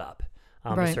called up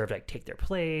to sort of like take their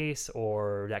place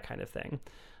or that kind of thing.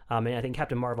 And I think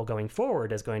Captain Marvel going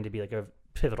forward is going to be like a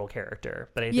pivotal character.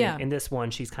 But I think in this one,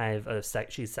 she's kind of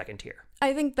she's second tier.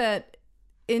 I think that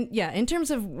in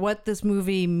terms of what this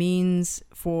movie means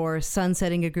for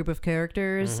sunsetting a group of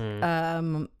characters,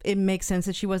 it makes sense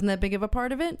that she wasn't that big of a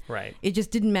part of it. Right. It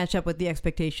just didn't match up with the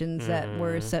expectations that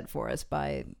were set for us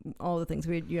by all the things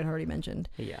you had already mentioned.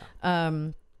 Yeah.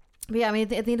 But yeah, I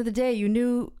mean, at the end of the day, you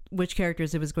knew which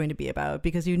characters it was going to be about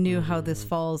because you knew how this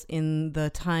falls in the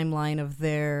timeline of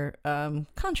their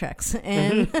contracts.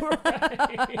 And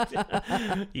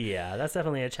yeah, that's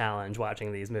definitely a challenge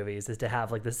watching these movies, is to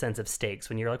have like the sense of stakes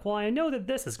when you're like, well, I know that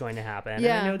this is going to happen.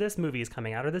 Yeah. And I know this movie is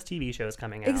coming out or this TV show is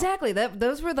coming out. Exactly.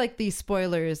 Those were like the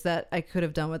spoilers that I could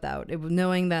have done without.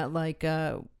 Knowing that like...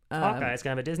 Hawkeye's going to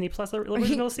have a Disney Plus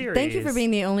original series. Thank you for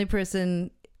being the only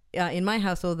person... in my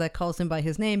household that calls him by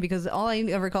his name, because all I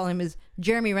ever call him is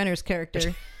Jeremy Renner's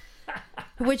character,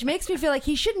 which makes me feel like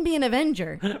he shouldn't be an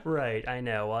Avenger. Right, I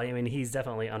know. Well, I mean, he's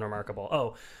definitely unremarkable.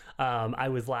 Oh, I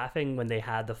was laughing when they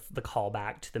had the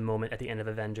callback to the moment at the end of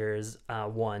Avengers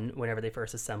 1, whenever they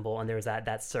first assemble, and there was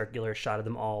that circular shot of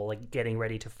them all like getting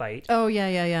ready to fight. Oh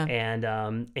yeah.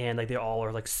 And like they all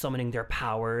are like summoning their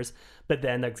powers, but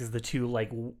then like there's the two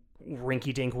like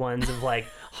rinky-dink ones of like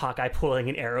Hawkeye pulling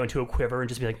an arrow into a quiver and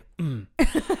just be like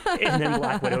and then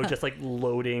Black Widow just like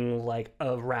loading like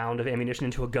a round of ammunition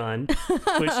into a gun,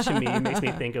 which to me makes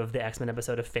me think of the X-Men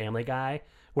episode of Family Guy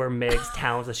where Meg's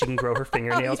talent is she can grow her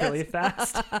fingernails really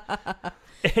fast,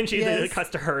 and she it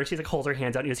cuts to her and she like holds her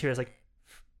hands out and you just hear it's like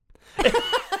and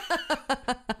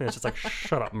it's just like,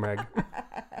 shut up, Meg.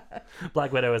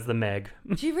 Black Widow is the Meg.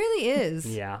 She really is.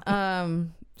 Yeah.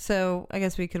 So I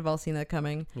guess we could have all seen that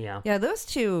coming. Yeah. Yeah, those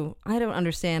two, I don't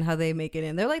understand how they make it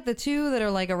in. They're like the two that are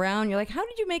like around. You're like, how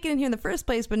did you make it in here in the first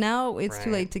place? But now it's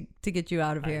too late to get you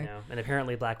out of here. I know. And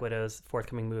apparently Black Widow's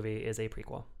forthcoming movie is a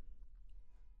prequel.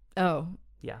 Oh.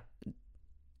 Yeah.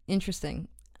 Interesting.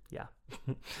 Yeah.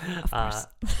 Of course.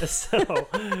 Which there's,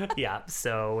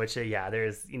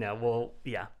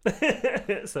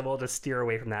 so we'll just steer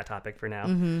away from that topic for now.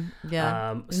 Mm-hmm.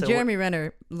 Yeah. So Jeremy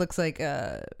Renner looks like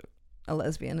a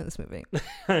lesbian in this movie.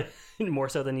 More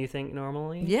so than you think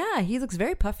normally? Yeah, he looks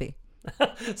very puffy.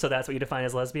 So that's what you define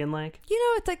as lesbian like?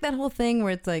 It's like that whole thing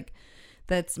where it's like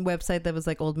that website that was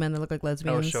like old men that look like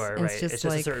lesbians. Oh, sure, right. It's just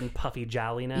like, a certain puffy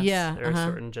jowliness. Yeah. Or a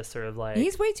certain just sort of like...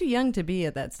 He's way too young to be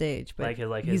at that stage, but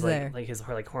he's there. His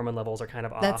hormone levels are kind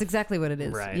of off. That's exactly what it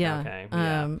is. Right, yeah. Okay.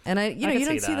 Yeah. And you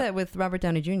don't see that with Robert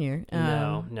Downey Jr.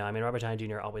 No. I mean, Robert Downey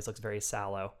Jr. always looks very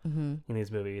sallow in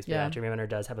these movies. But Jeremy Renner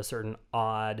does have a certain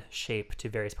odd shape to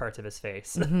various parts of his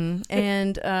face. Mm-hmm.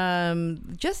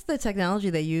 And just the technology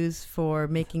they use for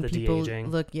making people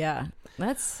de-aging. Look,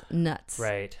 that's nuts.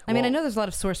 Right. I mean, I know there's a lot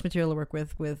of source material to work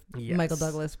with yes. Michael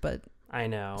Douglas, but I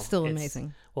know still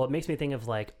amazing. Well, it makes me think of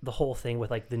like the whole thing with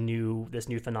like this new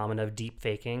phenomenon of deep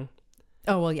faking.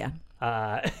 Oh well, yeah.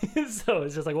 So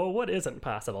it's just like, well, what isn't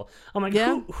possible? I'm like,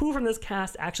 who from this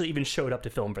cast actually even showed up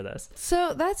to film for this?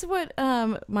 So that's what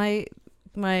my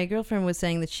girlfriend was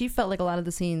saying, that she felt like a lot of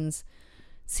the scenes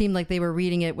seemed like they were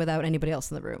reading it without anybody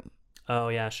else in the room. Oh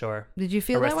yeah, sure. Did you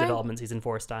feel Arrested that way? Development season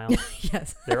 4 style?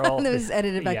 Yes. They're all. It was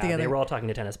edited back together. They were all talking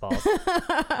to tennis balls.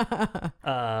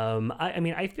 I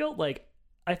mean, I felt like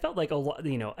a lot.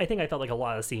 I think I felt like a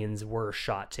lot of scenes were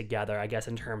shot together. I guess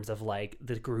in terms of like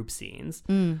the group scenes.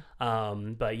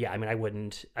 But yeah, I mean, I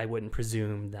wouldn't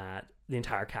presume that the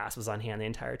entire cast was on hand the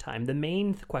entire time. The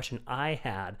main question I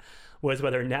had was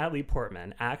whether Natalie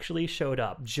Portman actually showed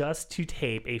up just to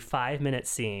tape a 5-minute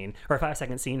scene, or a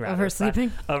 5-second scene rather, of her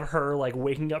sleeping, of her like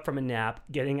waking up from a nap,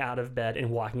 getting out of bed, and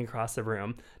walking across the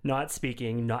room, not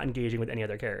speaking, not engaging with any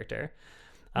other character.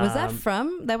 Was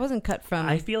that wasn't cut from?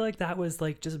 I feel like that was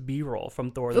like just B-roll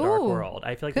from Thor: The Dark World.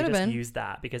 I feel like they just used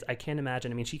that because I can't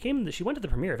imagine. I mean, she went to the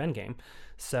premiere of Endgame,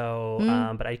 so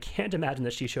but I can't imagine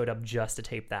that she showed up just to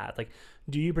tape that. Like,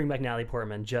 do you bring back Natalie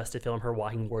Portman just to film her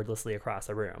walking wordlessly across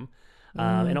the room,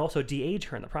 and also de-age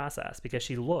her in the process because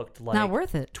she looked like not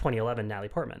worth it. 2011 Natalie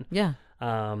Portman. Yeah.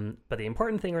 But the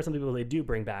important thing are some people they do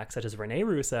bring back, such as Renee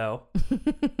Russo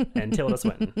and Tilda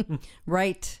Swinton.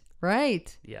 Right.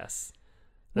 Yes.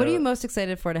 What are you most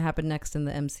excited for to happen next in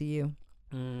the MCU?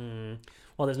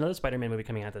 Well, there's another Spider-Man movie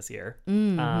coming out this year. So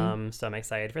I'm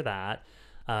excited for that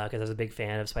because I was a big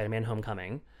fan of Spider-Man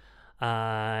Homecoming.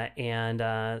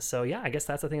 So yeah, I guess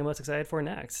that's the thing I'm most excited for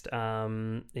next.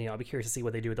 I'll be curious to see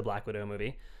what they do with the Black Widow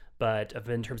movie. But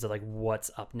in terms of like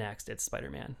what's up next, it's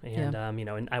Spider-Man. And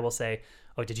and I will say,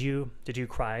 did you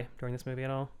cry during this movie at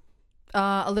all?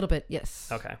 A little bit, yes.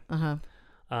 Okay.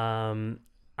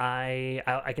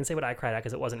 I can say what I cried at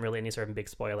because it wasn't really any sort of big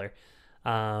spoiler.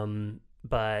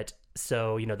 But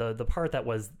so, the part that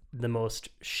was the most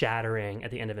shattering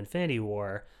at the end of Infinity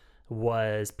War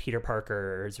was Peter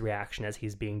Parker's reaction as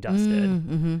he's being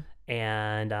dusted.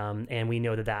 And we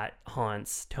know that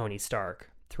haunts Tony Stark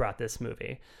throughout this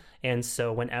movie. And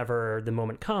so whenever the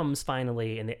moment comes,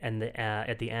 finally,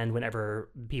 at the end, whenever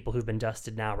people who've been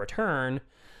dusted now return,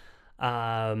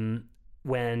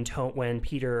 when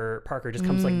Peter Parker just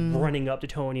comes like running up to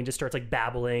Tony and just starts like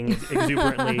babbling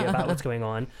exuberantly about what's going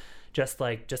on, just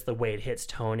the way it hits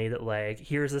Tony that like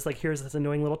here's this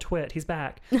annoying little twit, he's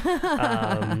back.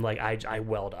 I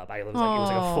welled up. It was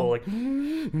like a full it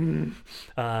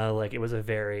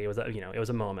was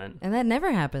a moment. And that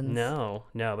never happens. No.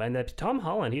 And Tom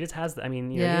Holland, he just has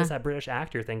he has that British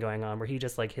actor thing going on where he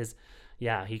just like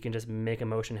he can just make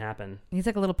emotion happen. He's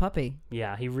like a little puppy.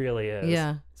 Yeah, he really is.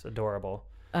 Yeah. It's adorable.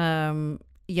 I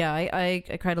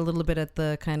cried a little bit at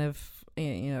the kind of,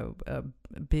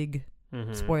 big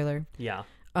spoiler. Yeah.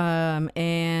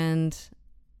 And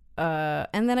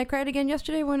And then I cried again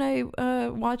yesterday when I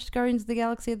watched Guardians of the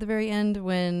Galaxy at the very end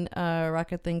when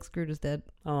Rocket thinks Groot is dead.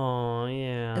 Oh,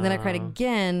 yeah. And then I cried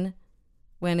again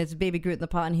when it's Baby Groot in the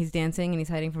pot and he's dancing and he's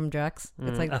hiding from Drax.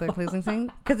 It's like the closing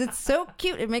thing. Because it's so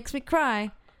cute. It makes me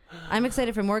cry. I'm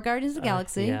excited for more Guardians of the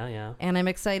Galaxy. Yeah. And I'm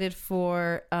excited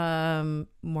for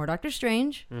more Doctor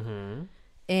Strange. Mm-hmm.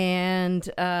 And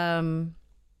I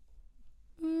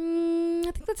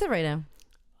think that's it right now.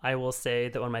 I will say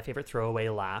that one of my favorite throwaway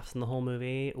laughs in the whole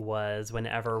movie was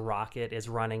whenever Rocket is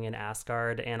running in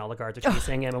Asgard and all the guards are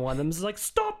chasing him and one of them is like,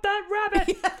 stop that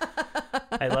rabbit! Yeah.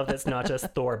 I love that it's not just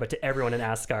Thor, but to everyone in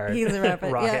Asgard, he's a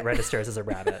rabbit. Rocket registers as a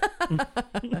rabbit.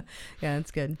 Yeah, it's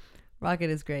good.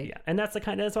 Rocket is great. Yeah, and that's the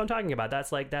that's what I'm talking about.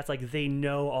 That's like they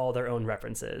know all their own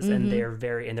references and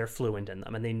they're fluent in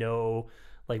them and they know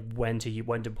like when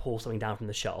to pull something down from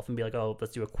the shelf and be like, oh,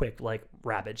 let's do a quick like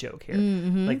rabbit joke here.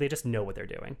 Like they just know what they're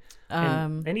doing.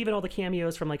 And even all the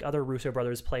cameos from like other Russo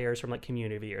brothers players from like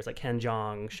Community of the Years, like Ken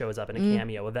Jeong shows up in a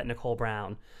cameo, Yvette Nicole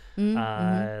Brown.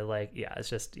 Like it's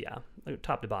just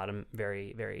top to bottom,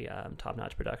 very very top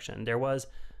notch production. There was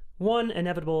one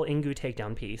inevitable Ingu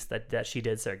takedown piece that she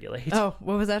did circulate. Oh,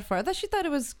 what was that for? I thought she thought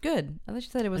it was good. I thought she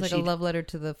thought it was like a love letter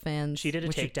to the fans. She did a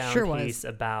takedown piece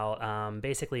about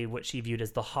basically what she viewed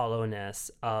as the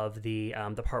hollowness of the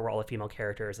part where all the female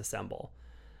characters assemble.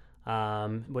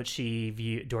 Which she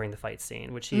viewed during the fight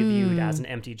scene, which she viewed as an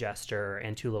empty gesture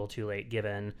and too little too late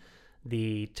given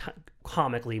the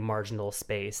comically marginal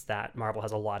space that Marvel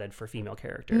has allotted for female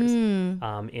characters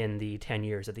in the 10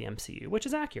 years of the MCU, which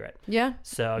is accurate. Yeah.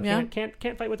 So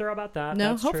can't fight with her about that. No,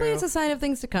 that's hopefully true. It's a sign of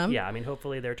things to come. Yeah, I mean,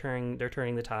 hopefully they're turning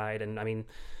the tide, and I mean,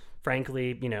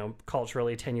 frankly,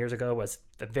 culturally 10 years ago was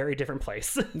a very different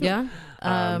place. Yeah.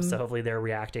 So hopefully they're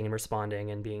reacting and responding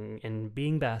and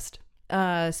being best.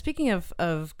 Speaking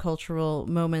of cultural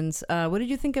moments, what did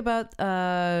you think about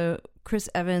Chris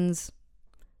Evans?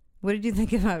 What did you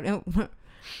think about?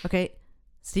 Okay,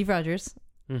 Steve Rogers.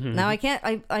 Now I can't.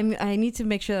 I need to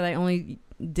make sure that I only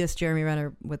diss Jeremy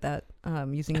Renner with that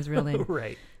using his real name.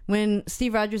 Right. When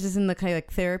Steve Rogers is in the kind of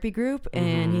like therapy group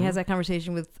and he has that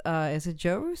conversation with is it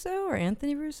Joe Russo or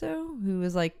Anthony Russo who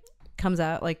is like comes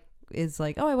out like is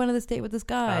like, oh, I went on this date with this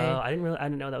guy. Oh, I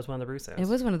didn't know that was one of the Russos. It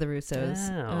was one of the Russos.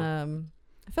 Oh.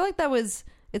 I feel like that was.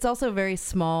 It's also very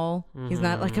small. He's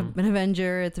not like an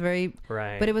Avenger. It's very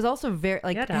right. But it was also very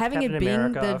like having it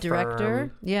being the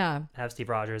director. Yeah. Have Steve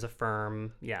Rogers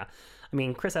affirm. Yeah. I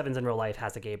mean, Chris Evans in real life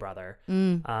has a gay brother.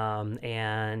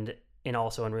 And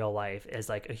also in real life is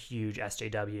like a huge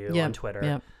SJW on Twitter.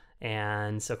 Yep.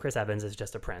 And so Chris Evans is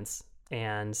just a prince.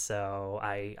 And so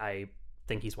I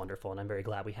think he's wonderful, and I'm very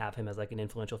glad we have him as like an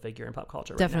influential figure in pop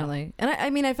culture. Definitely. Right now. And I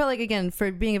mean, I felt like again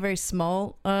for being a very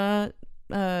small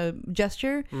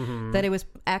gesture that it was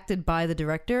acted by the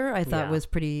director I thought was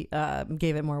pretty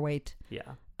gave it more weight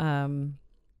and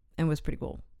was pretty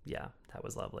cool. Yeah, that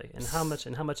was lovely. And how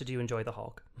much did you enjoy the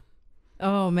Hulk?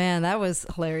 Oh man, that was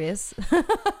hilarious.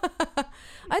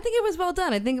 I think it was well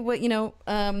done. I think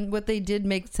what they did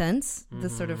make sense,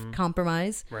 this sort of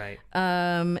compromise. Right.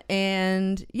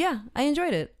 And yeah, I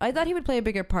enjoyed it. I thought he would play a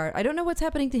bigger part. I don't know what's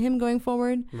happening to him going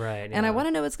forward. Right. Yeah. And I want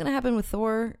to know what's going to happen with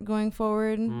Thor going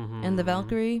forward and the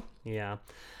Valkyrie. Yeah.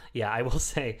 Yeah, I will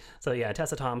say, so yeah,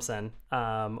 Tessa Thompson,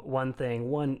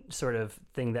 one sort of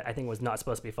thing that I think was not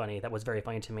supposed to be funny, that was very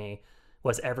funny to me,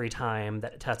 was every time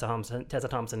that Tessa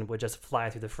Thompson would just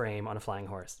fly through the frame on a flying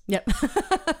horse. Yep.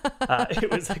 It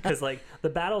was because like the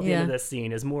battle at the end of this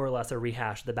scene is more or less a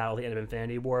rehash of the battle at the end of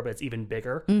Infinity War, but it's even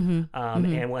bigger. And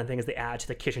one of the things they add to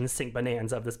the kitchen sink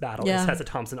bonanza of this battle is Tessa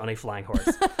Thompson on a flying horse.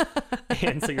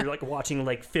 And so you're like watching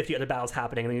like 50 other battles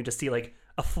happening, and then you just see like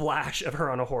a flash of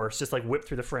her on a horse just like whip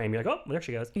through the frame. You're like, oh, there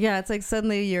she goes. Yeah, it's like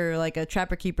suddenly you're like a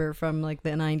Trapper Keeper from like the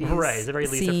 90s. Right, it's a very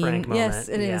Lisa Frank moment. Yes,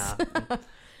 it is.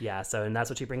 Yeah, so and that's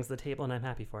what she brings to the table, and I'm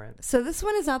happy for it. So this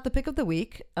one is not the pick of the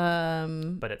week.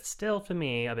 But it's still, for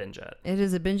me, a binge it. It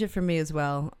is a binge it for me as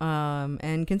well.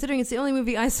 And considering it's the only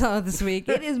movie I saw this week,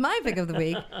 it is my pick of the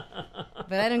week.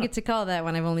 But I don't get to call that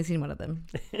when I've only seen one of them.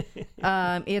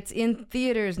 It's in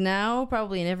theaters now,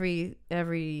 probably in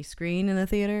every screen in the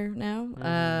theater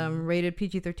now. Rated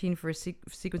PG-13 for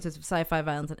sequences of sci-fi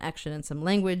violence and action and some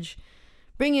language.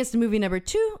 Bringing us to movie number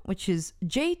 2, which is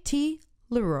JC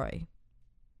LeRoy.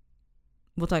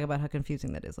 We'll talk about how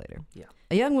confusing that is later. Yeah.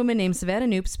 A young woman named Savannah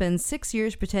Knoop spends 6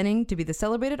 years pretending to be the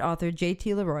celebrated author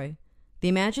JC LeRoy, the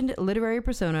imagined literary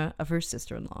persona of her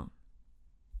sister-in-law.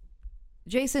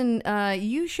 Jason,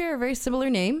 you share a very similar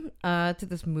name to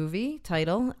this movie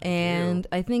title, and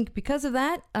I think because of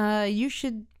that, you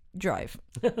should drive.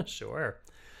 Sure.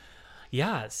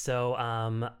 Yeah,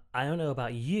 so I don't know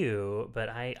about you, but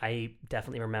I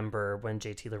definitely remember when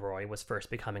JT LeRoy was first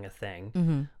becoming a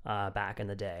thing back in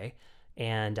the day.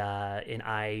 And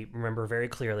I remember very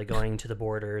clearly going to the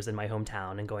Borders in my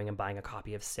hometown and going and buying a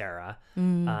copy of Sarah,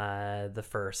 the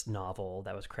first novel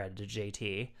that was credited to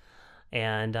JT.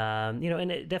 And,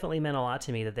 and it definitely meant a lot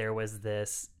to me that there was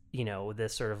this,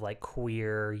 this sort of like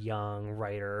queer young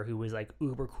writer who was like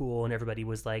uber cool and everybody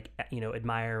was like,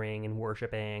 admiring and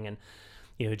worshiping. And,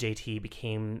 JT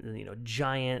became,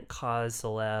 giant cause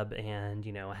celeb and,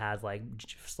 had like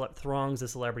throngs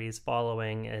of celebrities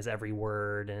following his every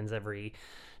word and his every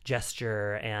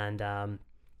gesture. And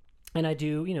I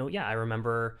do, I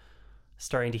remember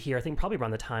starting to hear, I think probably around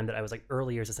the time that I was like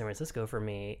early years of San Francisco for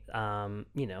me,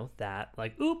 that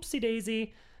like, oopsie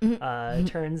daisy, it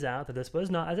turns out that this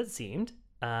was not as it seemed.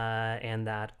 And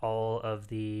that all of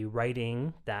the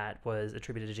writing that was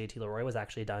attributed to JT LeRoy was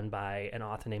actually done by an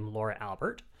author named Laura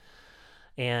Albert.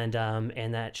 And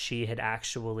that she had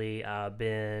actually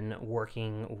been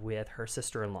working with her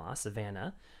sister-in-law,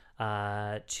 Savannah,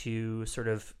 to sort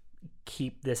of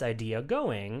keep this idea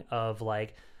going of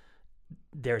like,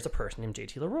 there's a person named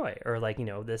JT LeRoy, or like,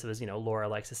 this was, Laura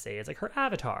likes to say it's like her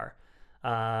avatar.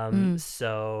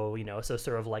 So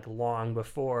sort of like long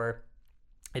before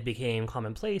it became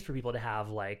commonplace for people to have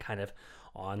like kind of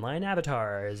online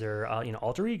avatars or,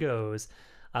 alter egos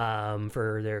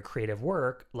for their creative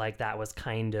work. Like that was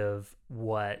kind of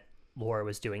what Laura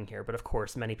was doing here. But of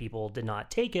course, many people did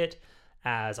not take it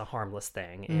as a harmless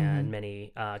thing. And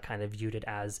many kind of viewed it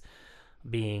as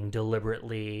being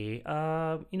deliberately,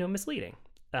 misleading.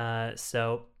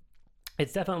 So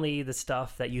it's definitely the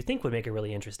stuff that you think would make a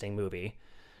really interesting movie.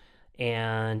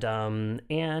 And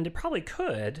it probably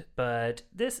could, but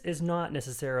this is not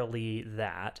necessarily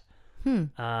that.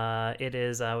 It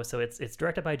is, so it's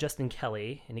directed by Justin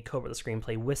Kelly, and he co-wrote the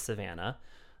screenplay with Savannah.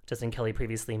 Justin Kelly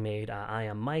previously made I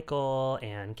Am Michael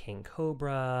and King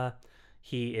Cobra.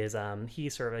 He is,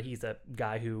 he's a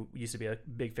guy who used to be a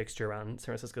big fixture around San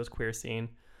Francisco's queer scene.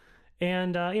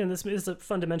 And, this is a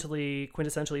fundamentally,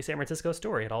 quintessentially San Francisco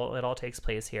story. It all takes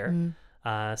place here.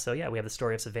 So yeah, we have the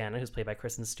story of Savannah, who's played by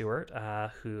Kristen Stewart,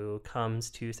 who comes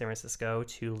to San Francisco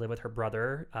to live with her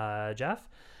brother, Jeff,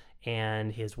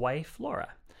 and his wife, Laura.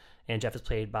 And Jeff is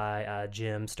played by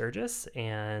Jim Sturgis,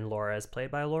 and Laura is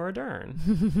played by Laura Dern.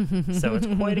 So it's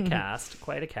quite a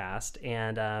cast.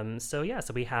 And so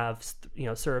we have,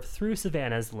 sort of through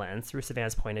Savannah's lens, through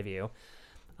Savannah's point of view,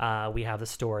 we have the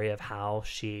story of how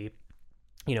she,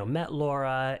 met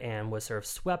Laura and was sort of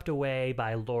swept away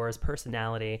by Laura's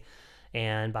personality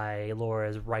and by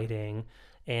Laura's writing,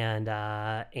 and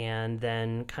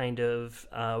then kind of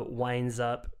winds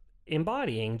up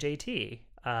embodying JT,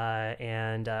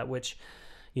 which,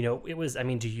 it was,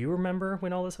 do you remember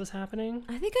when all this was happening?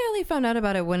 I think I only found out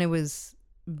about it when it was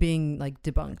being like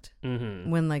debunked,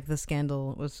 when like the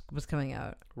scandal was coming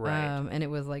out, right? And it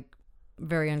was like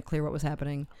very unclear what was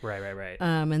happening, right.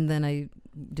 And then I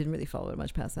didn't really follow it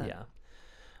much past that. Yeah.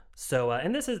 So,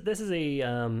 and this is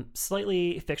a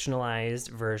slightly fictionalized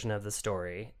version of the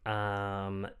story,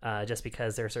 just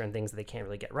because there are certain things that they can't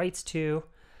really get rights to.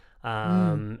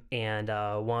 And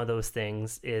one of those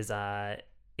things is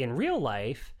in real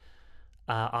life,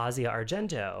 Asia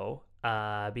Argento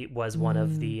was one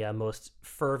of the most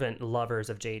fervent lovers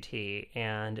of JT,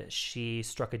 and she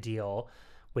struck a deal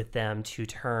with them to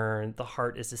turn The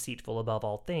Heart is Deceitful Above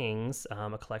All Things,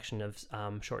 a collection of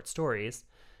short stories,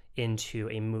 into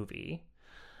a movie.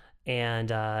 And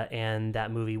that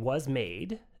movie was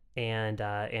made, and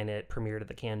it premiered at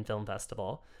the Cannes Film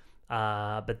Festival.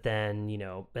 But then,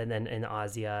 and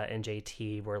Asia and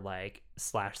JT were like, /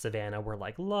 Savannah were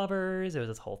like lovers. It was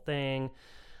this whole thing.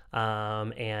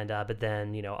 But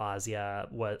then, Asia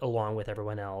was, along with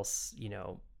everyone else,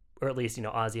 or at least,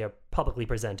 Asia publicly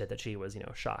presented that she was,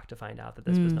 shocked to find out that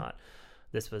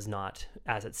this was not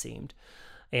as it seemed.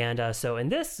 And so in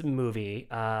this movie,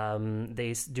 they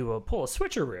pull a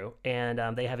switcheroo,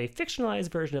 and they have a fictionalized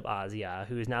version of Asia,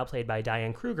 who is now played by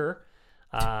Diane Kruger,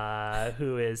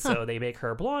 who is, so they make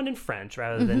her blonde and French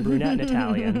rather than brunette and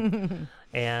Italian.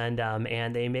 And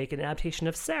they make an adaptation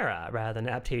of Sarah rather than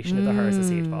an adaptation of The Heart is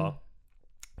Deceitful.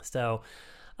 So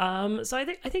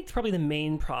I think probably the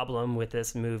main problem with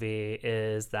this movie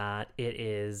is that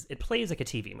it plays like a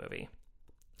TV movie.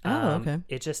 Okay.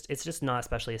 It's just not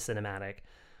especially cinematic.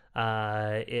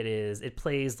 It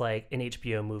plays like an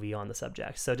HBO movie on the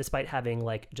subject. So despite having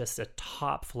like just a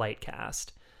top flight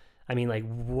cast, like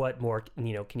what more, can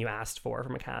you ask for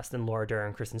from a cast than Laura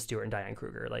Dern, Kristen Stewart, and Diane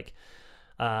Kruger?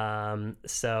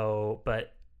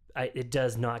 It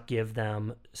does not give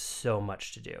them so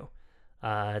much to do.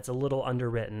 It's a little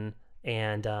underwritten,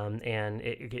 and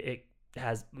it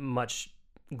has much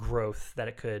growth that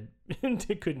it could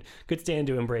could stand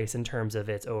to embrace in terms of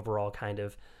its overall kind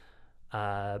of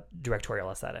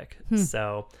directorial aesthetic.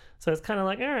 So it's kind of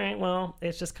like, all right, well,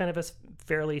 it's just kind of a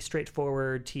fairly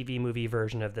straightforward TV movie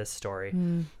version of this story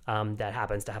that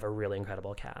happens to have a really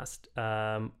incredible cast.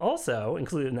 Also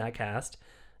included in that cast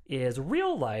is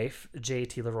real life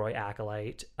JT LeRoy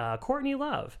acolyte Courtney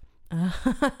Love.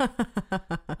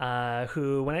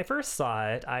 Who, when I first saw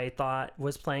it, I thought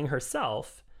was playing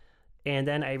herself. And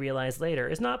then I realized later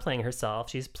is not playing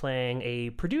herself. She's playing a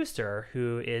producer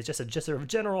who is just a sort of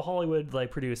general Hollywood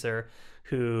like producer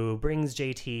who brings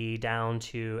JT down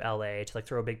to LA to like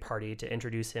throw a big party to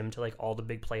introduce him to like all the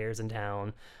big players in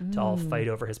town to all fight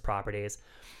over his properties.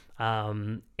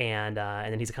 And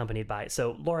then he's accompanied by,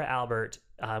 so Laura Albert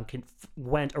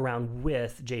went around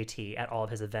with JT at all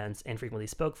of his events and frequently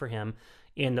spoke for him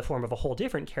in the form of a whole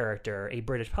different character, a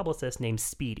British publicist named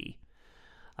Speedy.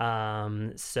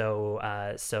 So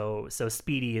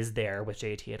Speedy is there with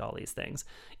JT at all these things,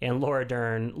 and Laura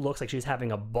Dern looks like she's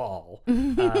having a ball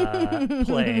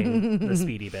playing the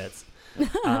Speedy bits.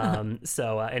 And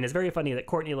it's very funny that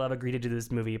Courtney Love agreed to do this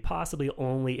movie possibly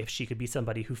only if she could be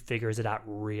somebody who figures it out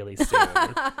really soon.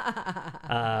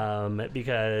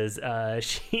 Because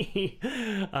she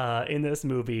in this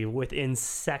movie, within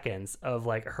seconds of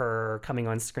like her coming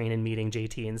on screen and meeting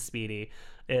JT and Speedy,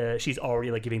 she's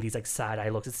already like giving these like side eye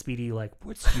looks at Speedy like,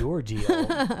 what's your deal?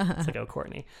 It's like, oh,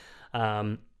 Courtney.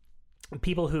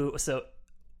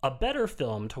 A better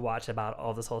film to watch about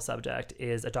all this whole subject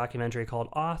is a documentary called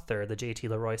Author, the JT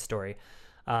LeRoy story,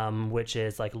 which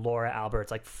is like Laura Albert's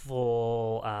like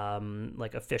full,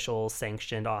 like official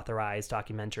sanctioned authorized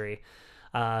documentary,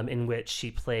 in which she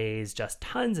plays just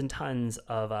tons and tons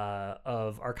of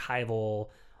archival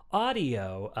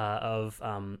audio of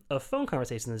phone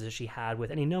conversations that she had with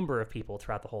any number of people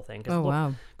throughout the whole thing.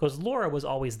 Because Laura was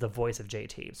always the voice of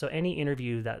JT. So any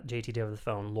interview that JT did over the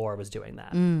phone, Laura was doing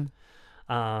that.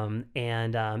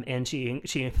 And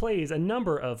she plays a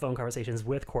number of phone conversations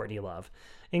with Courtney Love,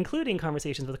 including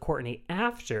conversations with Courtney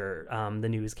after the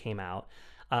news came out,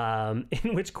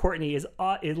 in which Courtney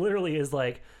it literally is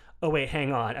like, oh wait,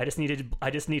 hang on, I just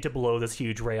need to blow this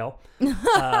huge rail.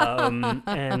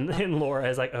 And Laura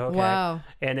is like, okay. Wow.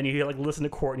 And then you like listen to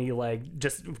Courtney like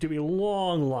just do a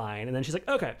long line, and then she's like,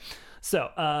 okay.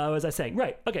 So, as I was saying,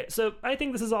 right, okay, so I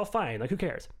think this is all fine. Like, who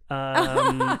cares?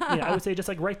 I would say just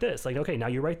like write this. Like, okay, now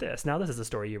you write this. Now this is the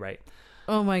story you write.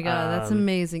 Oh my God, that's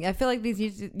amazing. I feel like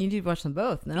you need to watch them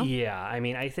both, no? Yeah, I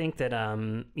mean, I think that,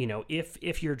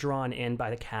 if you're drawn in by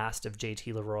the cast of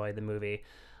JT LeRoy, the movie,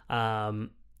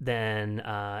 then,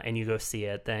 and you go see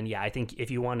it, then yeah, I think if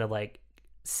you want to like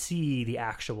see the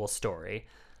actual story,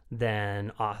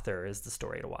 then Author is the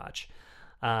story to watch.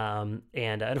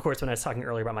 And of course, when I was talking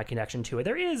earlier about my connection to it,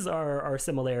 there is our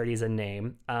similarities in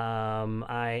name.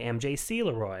 I am JC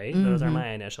LeRoy. Mm-hmm. Those are my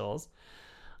initials.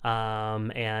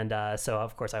 So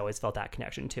of course I always felt that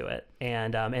connection to it.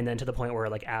 And then to the point where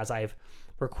like, as I've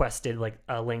requested like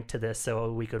a link to this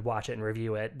so we could watch it and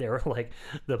review it, they were like,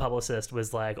 the publicist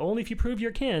was like, only if you prove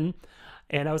your kin.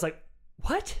 And I was like,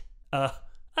 what? Oh,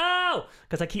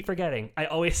 because I keep forgetting. I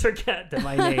always forget that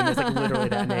my name is like literally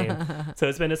that name. So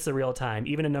it's been a surreal time.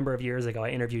 Even a number of years ago, I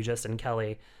interviewed Justin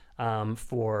Kelly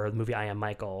for the movie I Am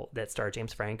Michael that starred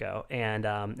James Franco. And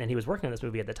he was working on this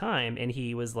movie at the time, and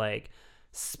he was like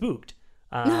spooked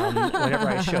whenever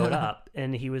I showed up.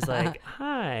 And he was like,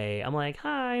 hi. I'm like,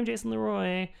 hi, I'm Jason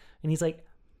LeRoy. And he's like,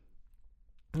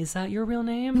 is that your real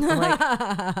name? I'm like,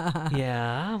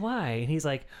 yeah, why? And he's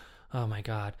like, oh my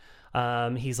God.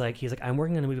 He's like, I'm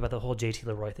working on a movie about the whole JT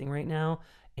LeRoy thing right now.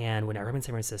 And whenever I'm in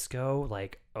San Francisco,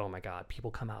 like, oh my God,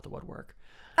 people come out the woodwork.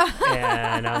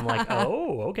 And I'm like,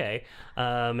 oh, okay.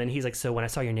 And he's like, so when I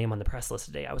saw your name on the press list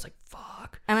today, I was like,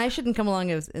 fuck. And I shouldn't come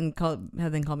along and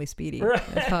have them call me Speedy.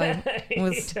 Right.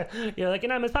 You're like,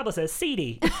 and I'm his publicist,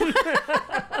 Seedy.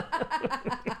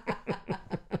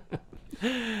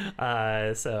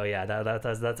 So yeah,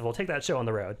 that's we'll take that show on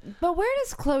the road. But where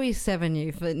does Chloe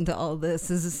Sevigny fit into all this?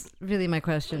 Is really my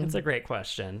question. It's a great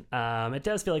question. It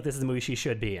does feel like this is a movie she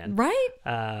should be in, right?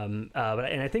 And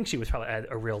I think she was probably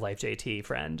a real life JT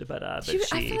friend, but I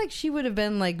feel like she would have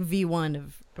been like V1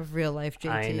 of real life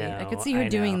JT. I know. I could see her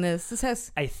doing this. This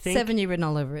has Sevigny written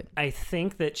all over it. I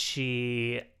think that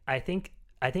I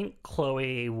think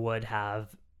Chloe would have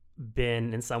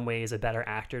been in some ways a better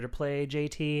actor to play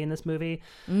JT in this movie,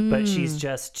 but she's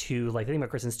just too like, the thing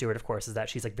about Kristen Stewart, of course, is that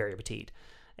she's like very petite,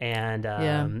 and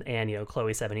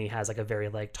Chloe Sevigny has like a very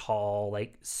like tall,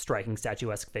 like striking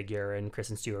statuesque figure, and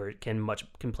Kristen Stewart can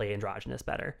play androgynous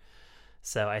better.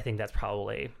 So I think that's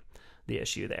probably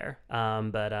issue there.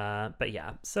 But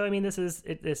yeah. So I mean,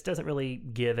 this doesn't really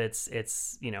give its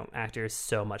actors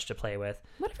so much to play with.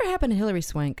 Whatever happened to Hilary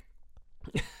Swank?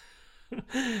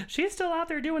 She's still out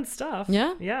there doing stuff.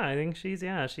 Yeah? Yeah, I think she's the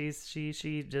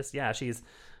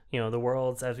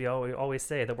world's, as we always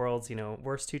say, the world's,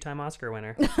 worst 2-time Oscar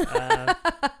winner.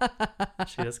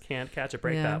 She just can't catch a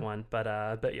break, that one. But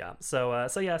yeah. So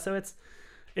it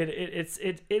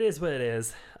is what it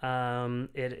is.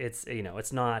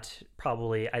 It's not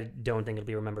probably, I don't think it'll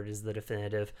be remembered as the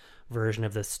definitive version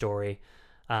of this story.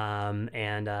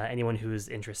 And anyone who's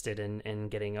interested in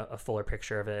getting a fuller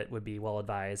picture of it would be well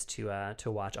advised to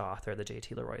watch Author, the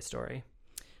JT LeRoy story.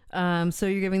 So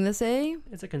you're giving this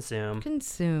It's a consume.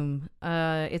 Consume.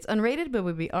 It's unrated, but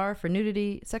would be R for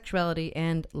nudity, sexuality,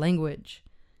 and language.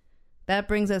 That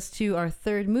brings us to our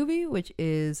third movie, which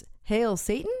is Hail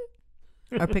Satan,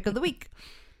 our pick of the week.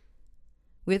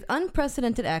 With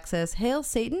unprecedented access, Hail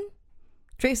Satan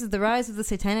traces the rise of the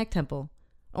Satanic Temple.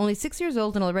 Only 6 years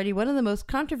old and already one of the most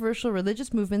controversial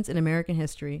religious movements in American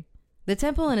history. The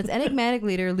temple and its enigmatic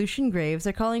leader, Lucian Graves,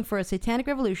 are calling for a satanic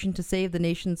revolution to save the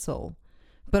nation's soul.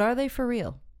 But are they for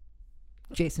real?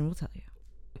 Jason will tell you.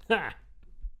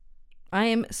 I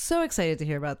am so excited to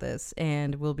hear about this,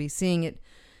 and we'll be seeing it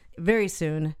very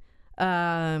soon.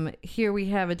 Here we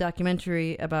have a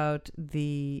documentary about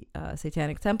the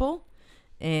Satanic Temple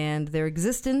and their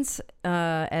existence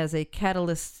as a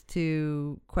catalyst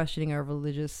to questioning our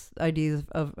religious ideas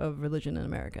of religion in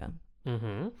America.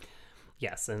 Mm-hmm.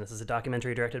 Yes, and this is a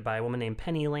documentary directed by a woman named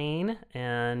Penny Lane,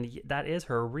 and that is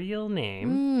her real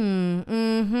name.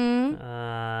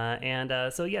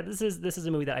 So this is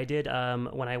a movie that I did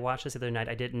when I watched this the other night.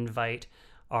 I did invite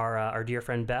our dear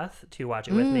friend Beth to watch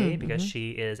it with me because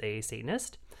she is a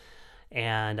Satanist,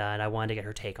 and I wanted to get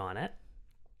her take on it.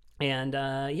 And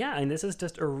and this is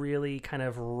just a really kind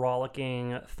of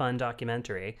rollicking, fun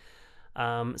documentary.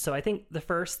 So I think the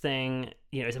first thing,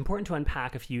 it's important to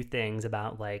unpack a few things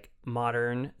about like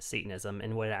modern Satanism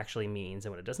and what it actually means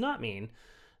and what it does not mean,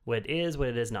 what it is, what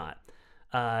it is not.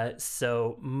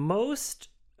 So most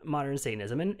modern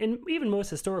Satanism and even most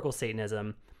historical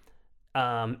Satanism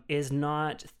is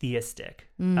not theistic.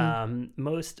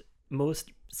 Most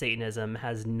Satanism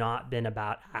has not been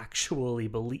about actually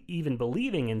even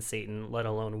believing in Satan, let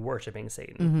alone worshiping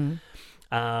Satan.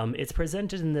 It's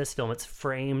presented in this film. It's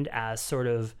framed as sort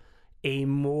of a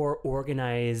more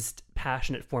organized,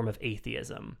 passionate form of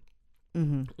atheism,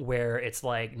 where it's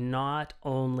like not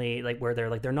only like where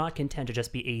they're not content to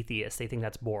just be atheists. They think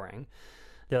that's boring.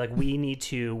 They're like, we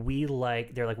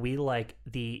like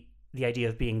the idea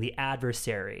of being the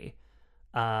adversary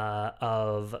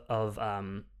of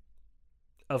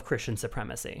Christian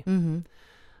supremacy.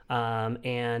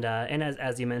 And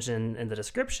as you mentioned in the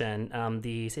description,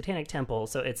 the Satanic Temple.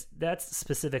 So that's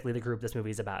specifically the group this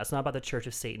movie is about. It's not about the Church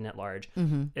of Satan at large.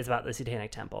 It's about the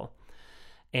Satanic Temple.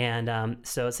 And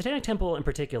so Satanic Temple in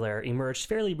particular emerged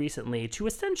fairly recently to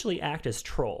essentially act as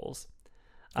trolls.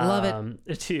 Love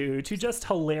it. To just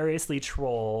hilariously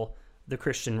troll the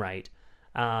Christian right,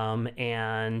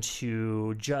 and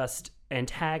to just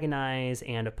antagonize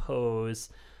and oppose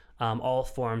all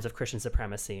forms of Christian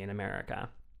supremacy in America.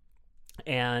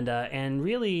 And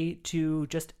really to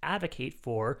just advocate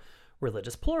for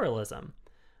religious pluralism,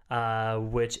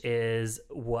 which is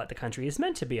what the country is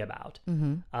meant to be about.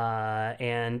 And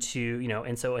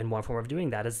one form of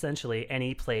doing that is essentially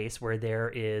any place where there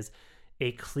is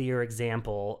a clear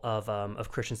example of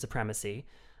Christian supremacy,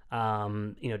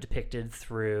 depicted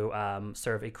through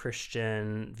sort of a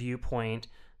Christian viewpoint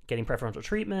getting preferential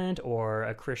treatment or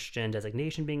a Christian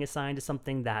designation being assigned to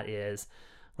something that is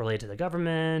related to the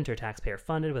government or taxpayer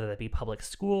funded, whether that be public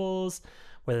schools,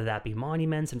 whether that be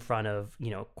monuments in front of,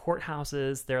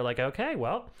 courthouses. They're like, okay,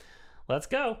 well, let's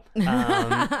go. And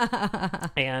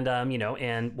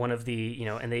one of the,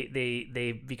 and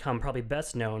they become probably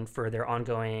best known for their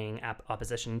ongoing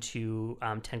opposition to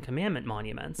 10 Commandment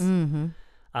monuments.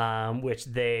 Which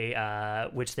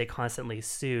they constantly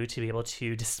sue to be able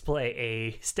to display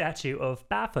a statue of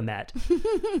Baphomet,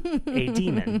 a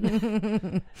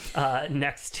demon,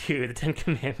 next to the 10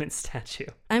 Commandments statue.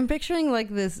 I'm picturing like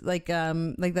this, like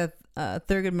that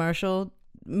Thurgood Marshall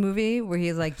movie where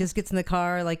he's like just gets in the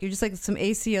car, like you're just like some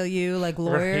ACLU like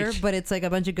lawyer, right. But it's like a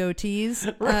bunch of goatees,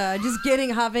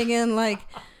 just hopping in like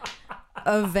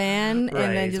a van, right.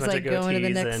 And then just like going to the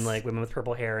next, and like women with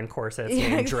purple hair and corsets,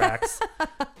 and Drex,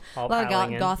 all a lot of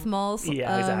goth malls.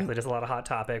 Yeah, exactly. Just a lot of Hot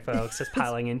Topic folks just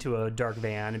piling into a dark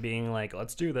van and being like,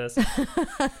 "Let's do this."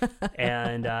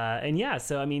 and yeah,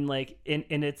 so I mean, like,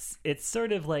 and it's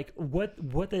sort of like what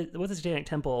the Satanic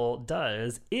Temple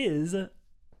does is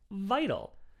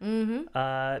vital.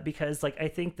 because like I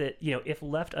think that if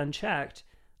left unchecked,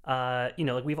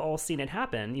 like we've all seen it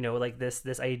happen. Like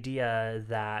this idea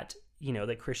that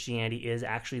that Christianity is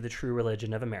actually the true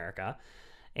religion of America,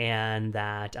 and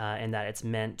that it's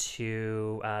meant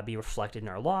to be reflected in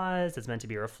our laws. It's meant to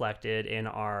be reflected in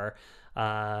our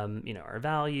our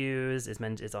values.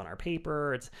 It's on our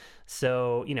paper. It's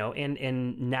so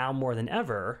and now more than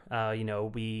ever,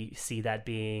 we see that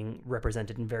being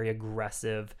represented in very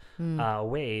aggressive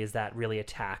ways that really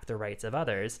attack the rights of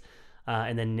others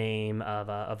in the name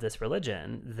of this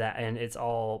religion. And it's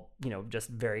all just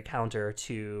very counter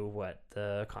to what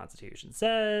the Constitution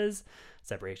says: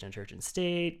 separation of church and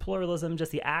state, pluralism,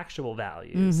 just the actual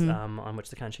values on which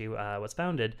the country was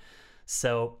founded.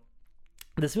 So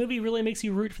this movie really makes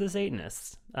you root for the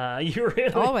Satanists. You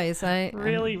really always,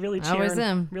 really cheering, always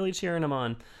am. Really cheering them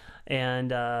on,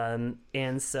 and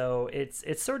so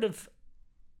it's sort of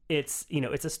it's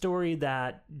a story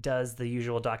that does the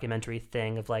usual documentary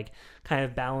thing of like kind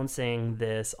of balancing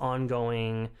this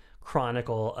ongoing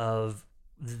chronicle of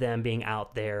them being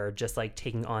out there, just like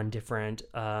taking on different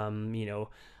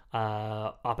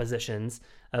oppositions,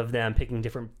 of them picking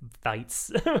different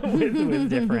fights with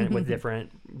different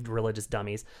religious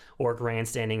dummies or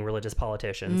grandstanding religious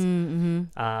politicians,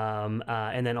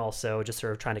 and then also just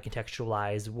sort of trying to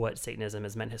contextualize what Satanism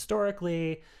has meant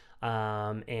historically.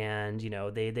 And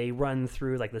they run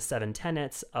through like the 7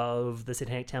 tenets of the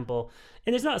Satanic Temple,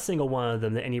 and there's not a single one of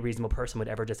them that any reasonable person would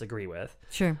ever disagree with.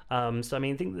 Sure. So I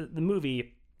mean, I think the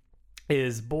movie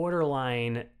is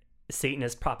borderline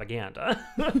Satanist propaganda.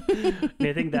 And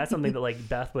I think that's something that like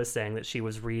Beth was saying that she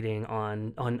was reading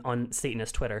on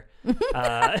Satanist Twitter.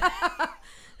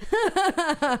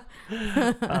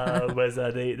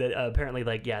 Apparently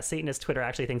like Satanist Twitter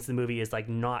actually thinks the movie is like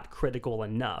not critical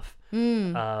enough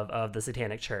of the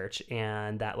Satanic Church,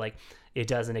 and that like it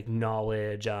doesn't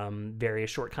acknowledge various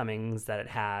shortcomings that it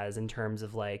has in terms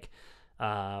of like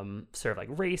sort of like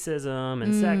racism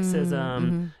and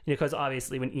sexism, because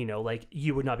obviously when like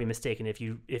you would not be mistaken if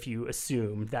you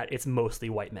assume that it's mostly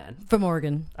white men from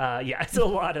Oregon. It's a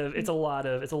lot of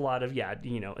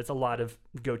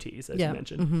goatees, as you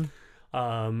mentioned.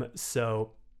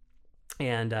 So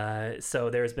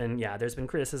there's been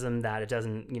criticism that it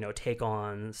doesn't take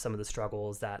on some of the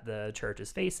struggles that the church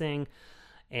is facing,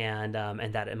 and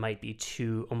that it might be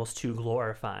almost too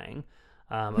glorifying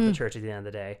of the church at the end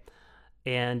of the day.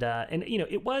 And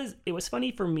it was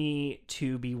funny for me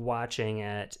to be watching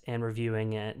it and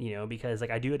reviewing it, because like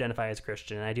I do identify as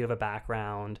Christian, and I do have a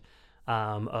background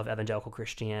of evangelical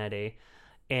Christianity.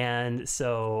 And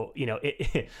so,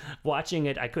 watching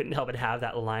it, I couldn't help but have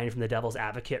that line from The Devil's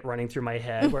Advocate running through my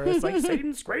head where it's like,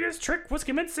 Satan's greatest trick was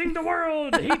convincing the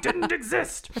world that he didn't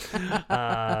exist. And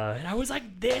I was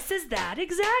like, this is that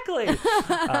exactly.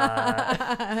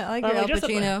 I like your Al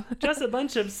Pacino. Just a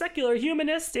bunch of secular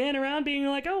humanists standing around being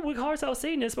like, oh, we call ourselves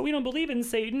Satanists, but we don't believe in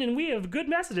Satan, and we have good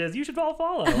messages you should all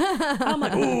follow. I'm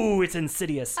like, ooh, it's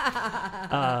insidious.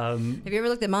 Have you ever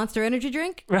looked at Monster Energy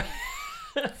drink?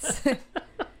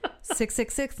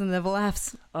 666 and the devil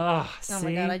laughs. Oh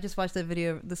my god, I just watched that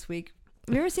video this week.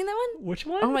 Have you ever seen that one? Which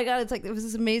one? Oh my god, it was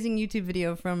this amazing YouTube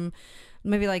video from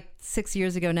maybe like 6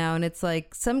 years ago now, and it's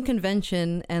like some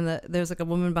convention, and there's like a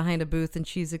woman behind a booth, and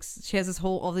she has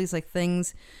all these like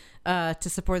things to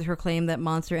support her claim that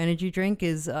Monster Energy drink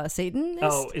is Satanist.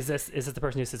 Oh, is this the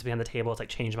person who sits behind the table? It's like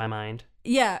changed my mind.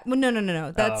 Yeah, well,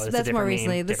 no. That's more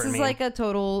recently. This is like a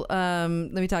total. Let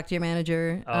me talk to your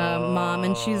manager, mom,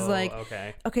 and she's like,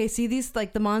 okay, see these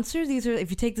like the monsters. These are,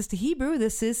 if you take this to Hebrew,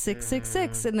 this is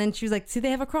 666, and then she was like, see, they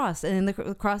have a cross, and then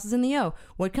the cross is in the O.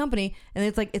 What company? And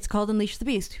it's like, it's called Unleash the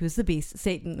Beast. Who's the beast?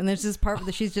 Satan. And there's this part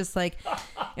that she's just like,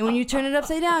 and when you turn it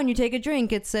upside down, you take a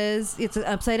drink. It says it's an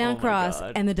upside down cross,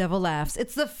 and the devil laughs.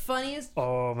 It's the funniest.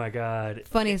 Oh my god,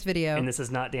 funniest video. And this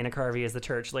is not Dana Carvey as the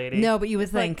church lady. No, but you would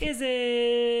think, like, is it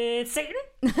Satan?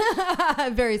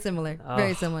 Very similar.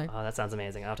 Very similar. Oh, that sounds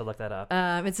amazing. I'll have to look that up.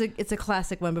 It's a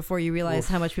classic one before you realize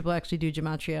how much people actually do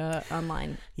gematria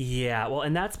online. Yeah, well,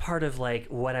 and that's part of like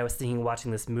what I was thinking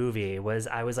watching this movie was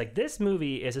I was like, this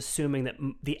movie is assuming that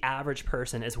the average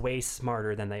person is way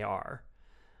smarter than they are.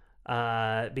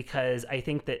 Because I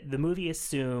think that the movie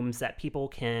assumes that people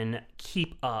can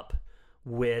keep up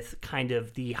with kind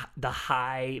of the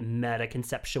high meta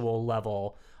conceptual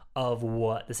level of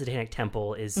what the Satanic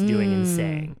Temple is doing and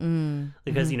saying.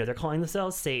 Because, they're calling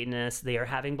themselves Satanists. They are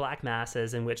having black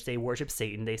masses in which they worship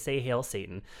Satan. They say, Hail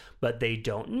Satan, but they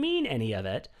don't mean any of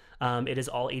it. It is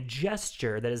all a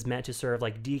gesture that is meant to sort of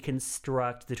like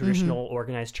deconstruct the traditional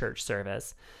organized church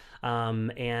service.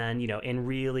 And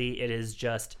really it is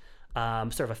just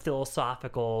sort of a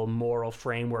philosophical, moral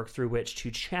framework through which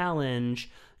to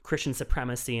challenge Christian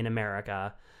supremacy in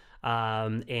America.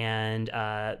 But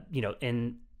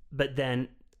then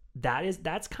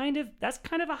that's kind of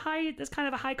a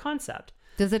high concept.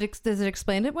 Does it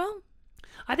explain it well?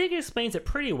 I think it explains it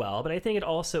pretty well, but I think it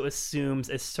also assumes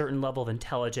a certain level of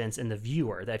intelligence in the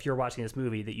viewer, that if you're watching this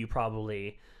movie, that you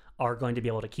probably are going to be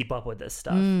able to keep up with this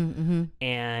stuff. Mm-hmm.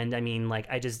 And I mean, like,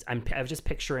 I was just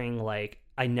picturing, like,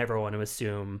 I never want to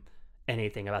assume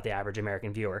anything about the average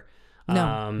American viewer. No.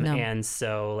 And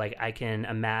so, like, I can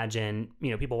imagine,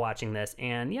 people watching this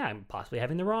and, I'm possibly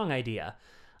having the wrong idea.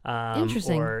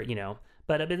 Interesting. Or,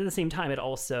 but at the same time,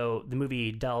 the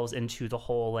movie delves into the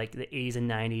whole, like, the 80s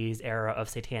and 90s era of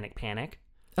satanic panic.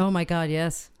 Oh my God,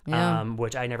 yes. Yeah.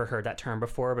 Which I never heard that term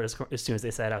before, but as soon as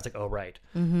they said it, I was like, oh, right.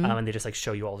 Mm-hmm. And they just, like,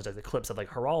 show you all the clips of, like,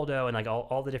 Geraldo and, like,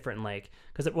 all the different, like,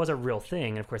 because it was a real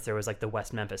thing. And of course, there was, like, the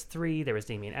West Memphis 3, there was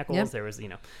Damien Eccles, there was,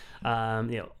 At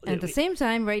the same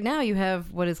time, right now, you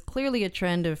have what is clearly a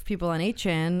trend of people on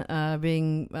 8chan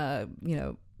being,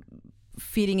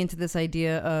 feeding into this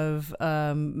idea of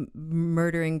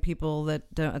murdering people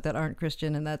that aren't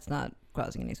Christian, and that's not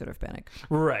causing any sort of panic.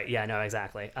 Right. Yeah, no,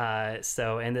 exactly. And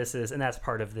that's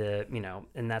part of the,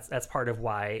 and that's part of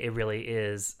why it really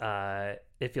is,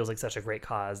 it feels like such a great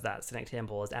cause that Satanic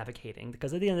Temple is advocating,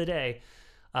 because at the end of the day,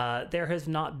 there has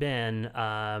not been,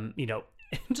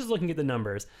 just looking at the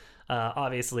numbers,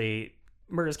 obviously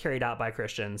murders carried out by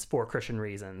Christians for Christian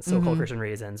reasons, so-called Christian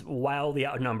reasons, wildly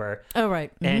outnumber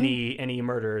any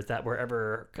murders that were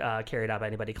ever carried out by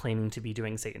anybody claiming to be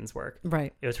doing Satan's work.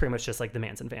 Right. It was pretty much just like the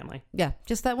Manson family. Yeah,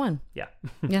 just that one. Yeah.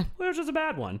 Yeah. Which was a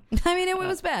bad one. I mean, it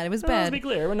was bad. It was bad. Let's be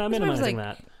clear, we're not minimizing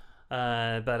that.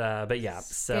 But yeah,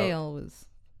 scale was...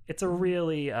 It's a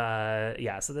really,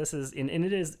 so this is, and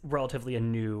it is relatively a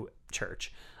new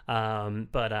church.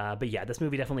 But yeah, this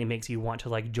movie definitely makes you want to,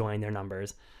 like, join their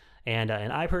numbers. And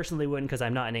I personally wouldn't, because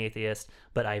I'm not an atheist,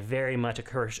 but I very much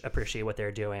appreciate what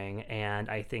they're doing, and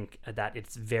I think that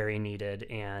it's very needed,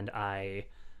 and I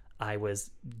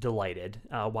was delighted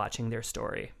watching their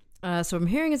story. So what I'm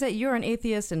hearing is that you're an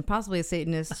atheist and possibly a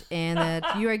Satanist, and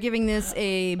that you are giving this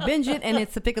a binge it, and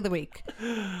it's the pick of the week.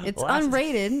 It's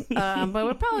unrated, but it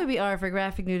would probably be R for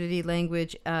graphic nudity,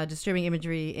 language, disturbing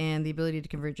imagery, and the ability to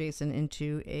convert Jason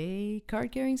into a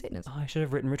card-carrying Satanist. Oh, I should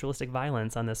have written ritualistic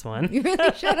violence on this one. You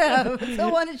really should have. So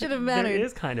one, it should have mattered. There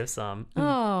is kind of some.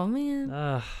 Oh, man.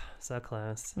 Ugh, so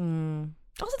close.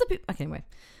 Also, the people... Okay, wait.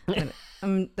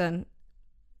 I'm done.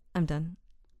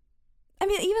 I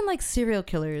mean, even, like, serial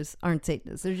killers aren't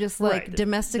Satanists. They're just, like,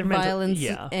 domestic violence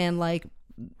and, like...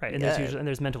 Right, and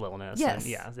there's mental illness. Yes.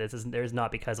 And, there's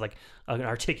not because, like, an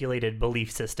articulated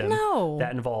belief system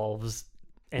that involves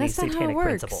any satanic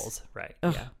principles. Right,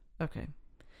 Ugh. Yeah. Okay.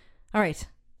 All right.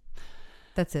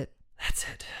 That's it,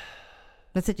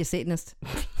 you Satanist.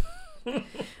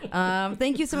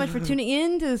 Thank you so much for tuning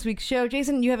in to this week's show.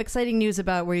 Jason, you have exciting news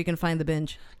about where you can find the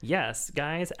binge. Yes,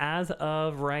 guys, as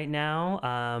of right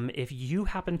now, if you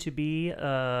happen to be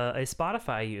a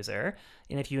Spotify user,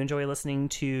 and if you enjoy listening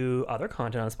to other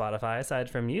content on Spotify aside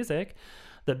from music,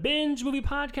 the Binge Movie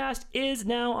Podcast is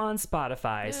now on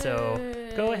Spotify. Yay. So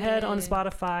go ahead on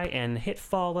Spotify and hit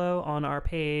follow on our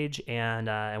page, and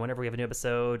whenever we have a new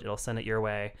episode, it'll send it your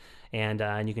way.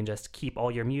 And you can just keep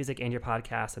all your music and your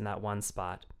podcast in that one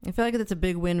spot. I feel like that's a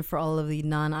big win for all of the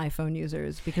non-iPhone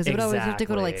users, because they would always have to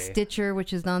go to, like, Stitcher,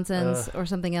 which is nonsense, or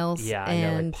something else. Yeah, and...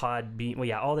 I know, like Podbean. Well,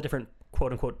 yeah, all the different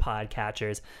quote-unquote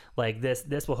podcatchers. Like this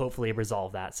will hopefully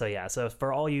resolve that. So yeah, so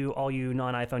for all you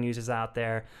non-iPhone users out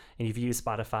there, and if you use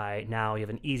Spotify now, you have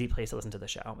an easy place to listen to the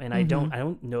show. And I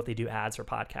don't know if they do ads for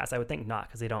podcasts. I would think not,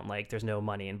 because they don't, like, there's no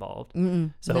money involved.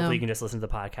 So hopefully you can just listen to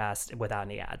the podcast without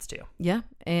any ads too. Yeah,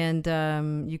 and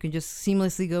you can just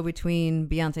seamlessly go between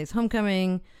Beyonce's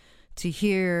Homecoming to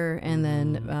here and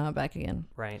then back again.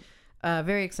 Right.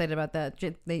 Very excited about that.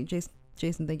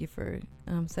 Jason, thank you for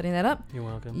setting that up. You're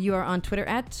welcome. You are on Twitter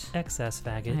at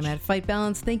XSFaggage. I'm at Fight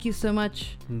Balance. Thank you so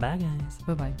much. Bye, guys.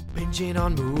 Bye-bye. Binging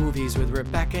on movies with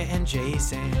Rebecca and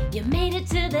Jason. You made it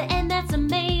to the end. That's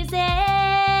amazing.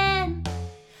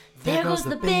 There goes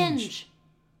the binge.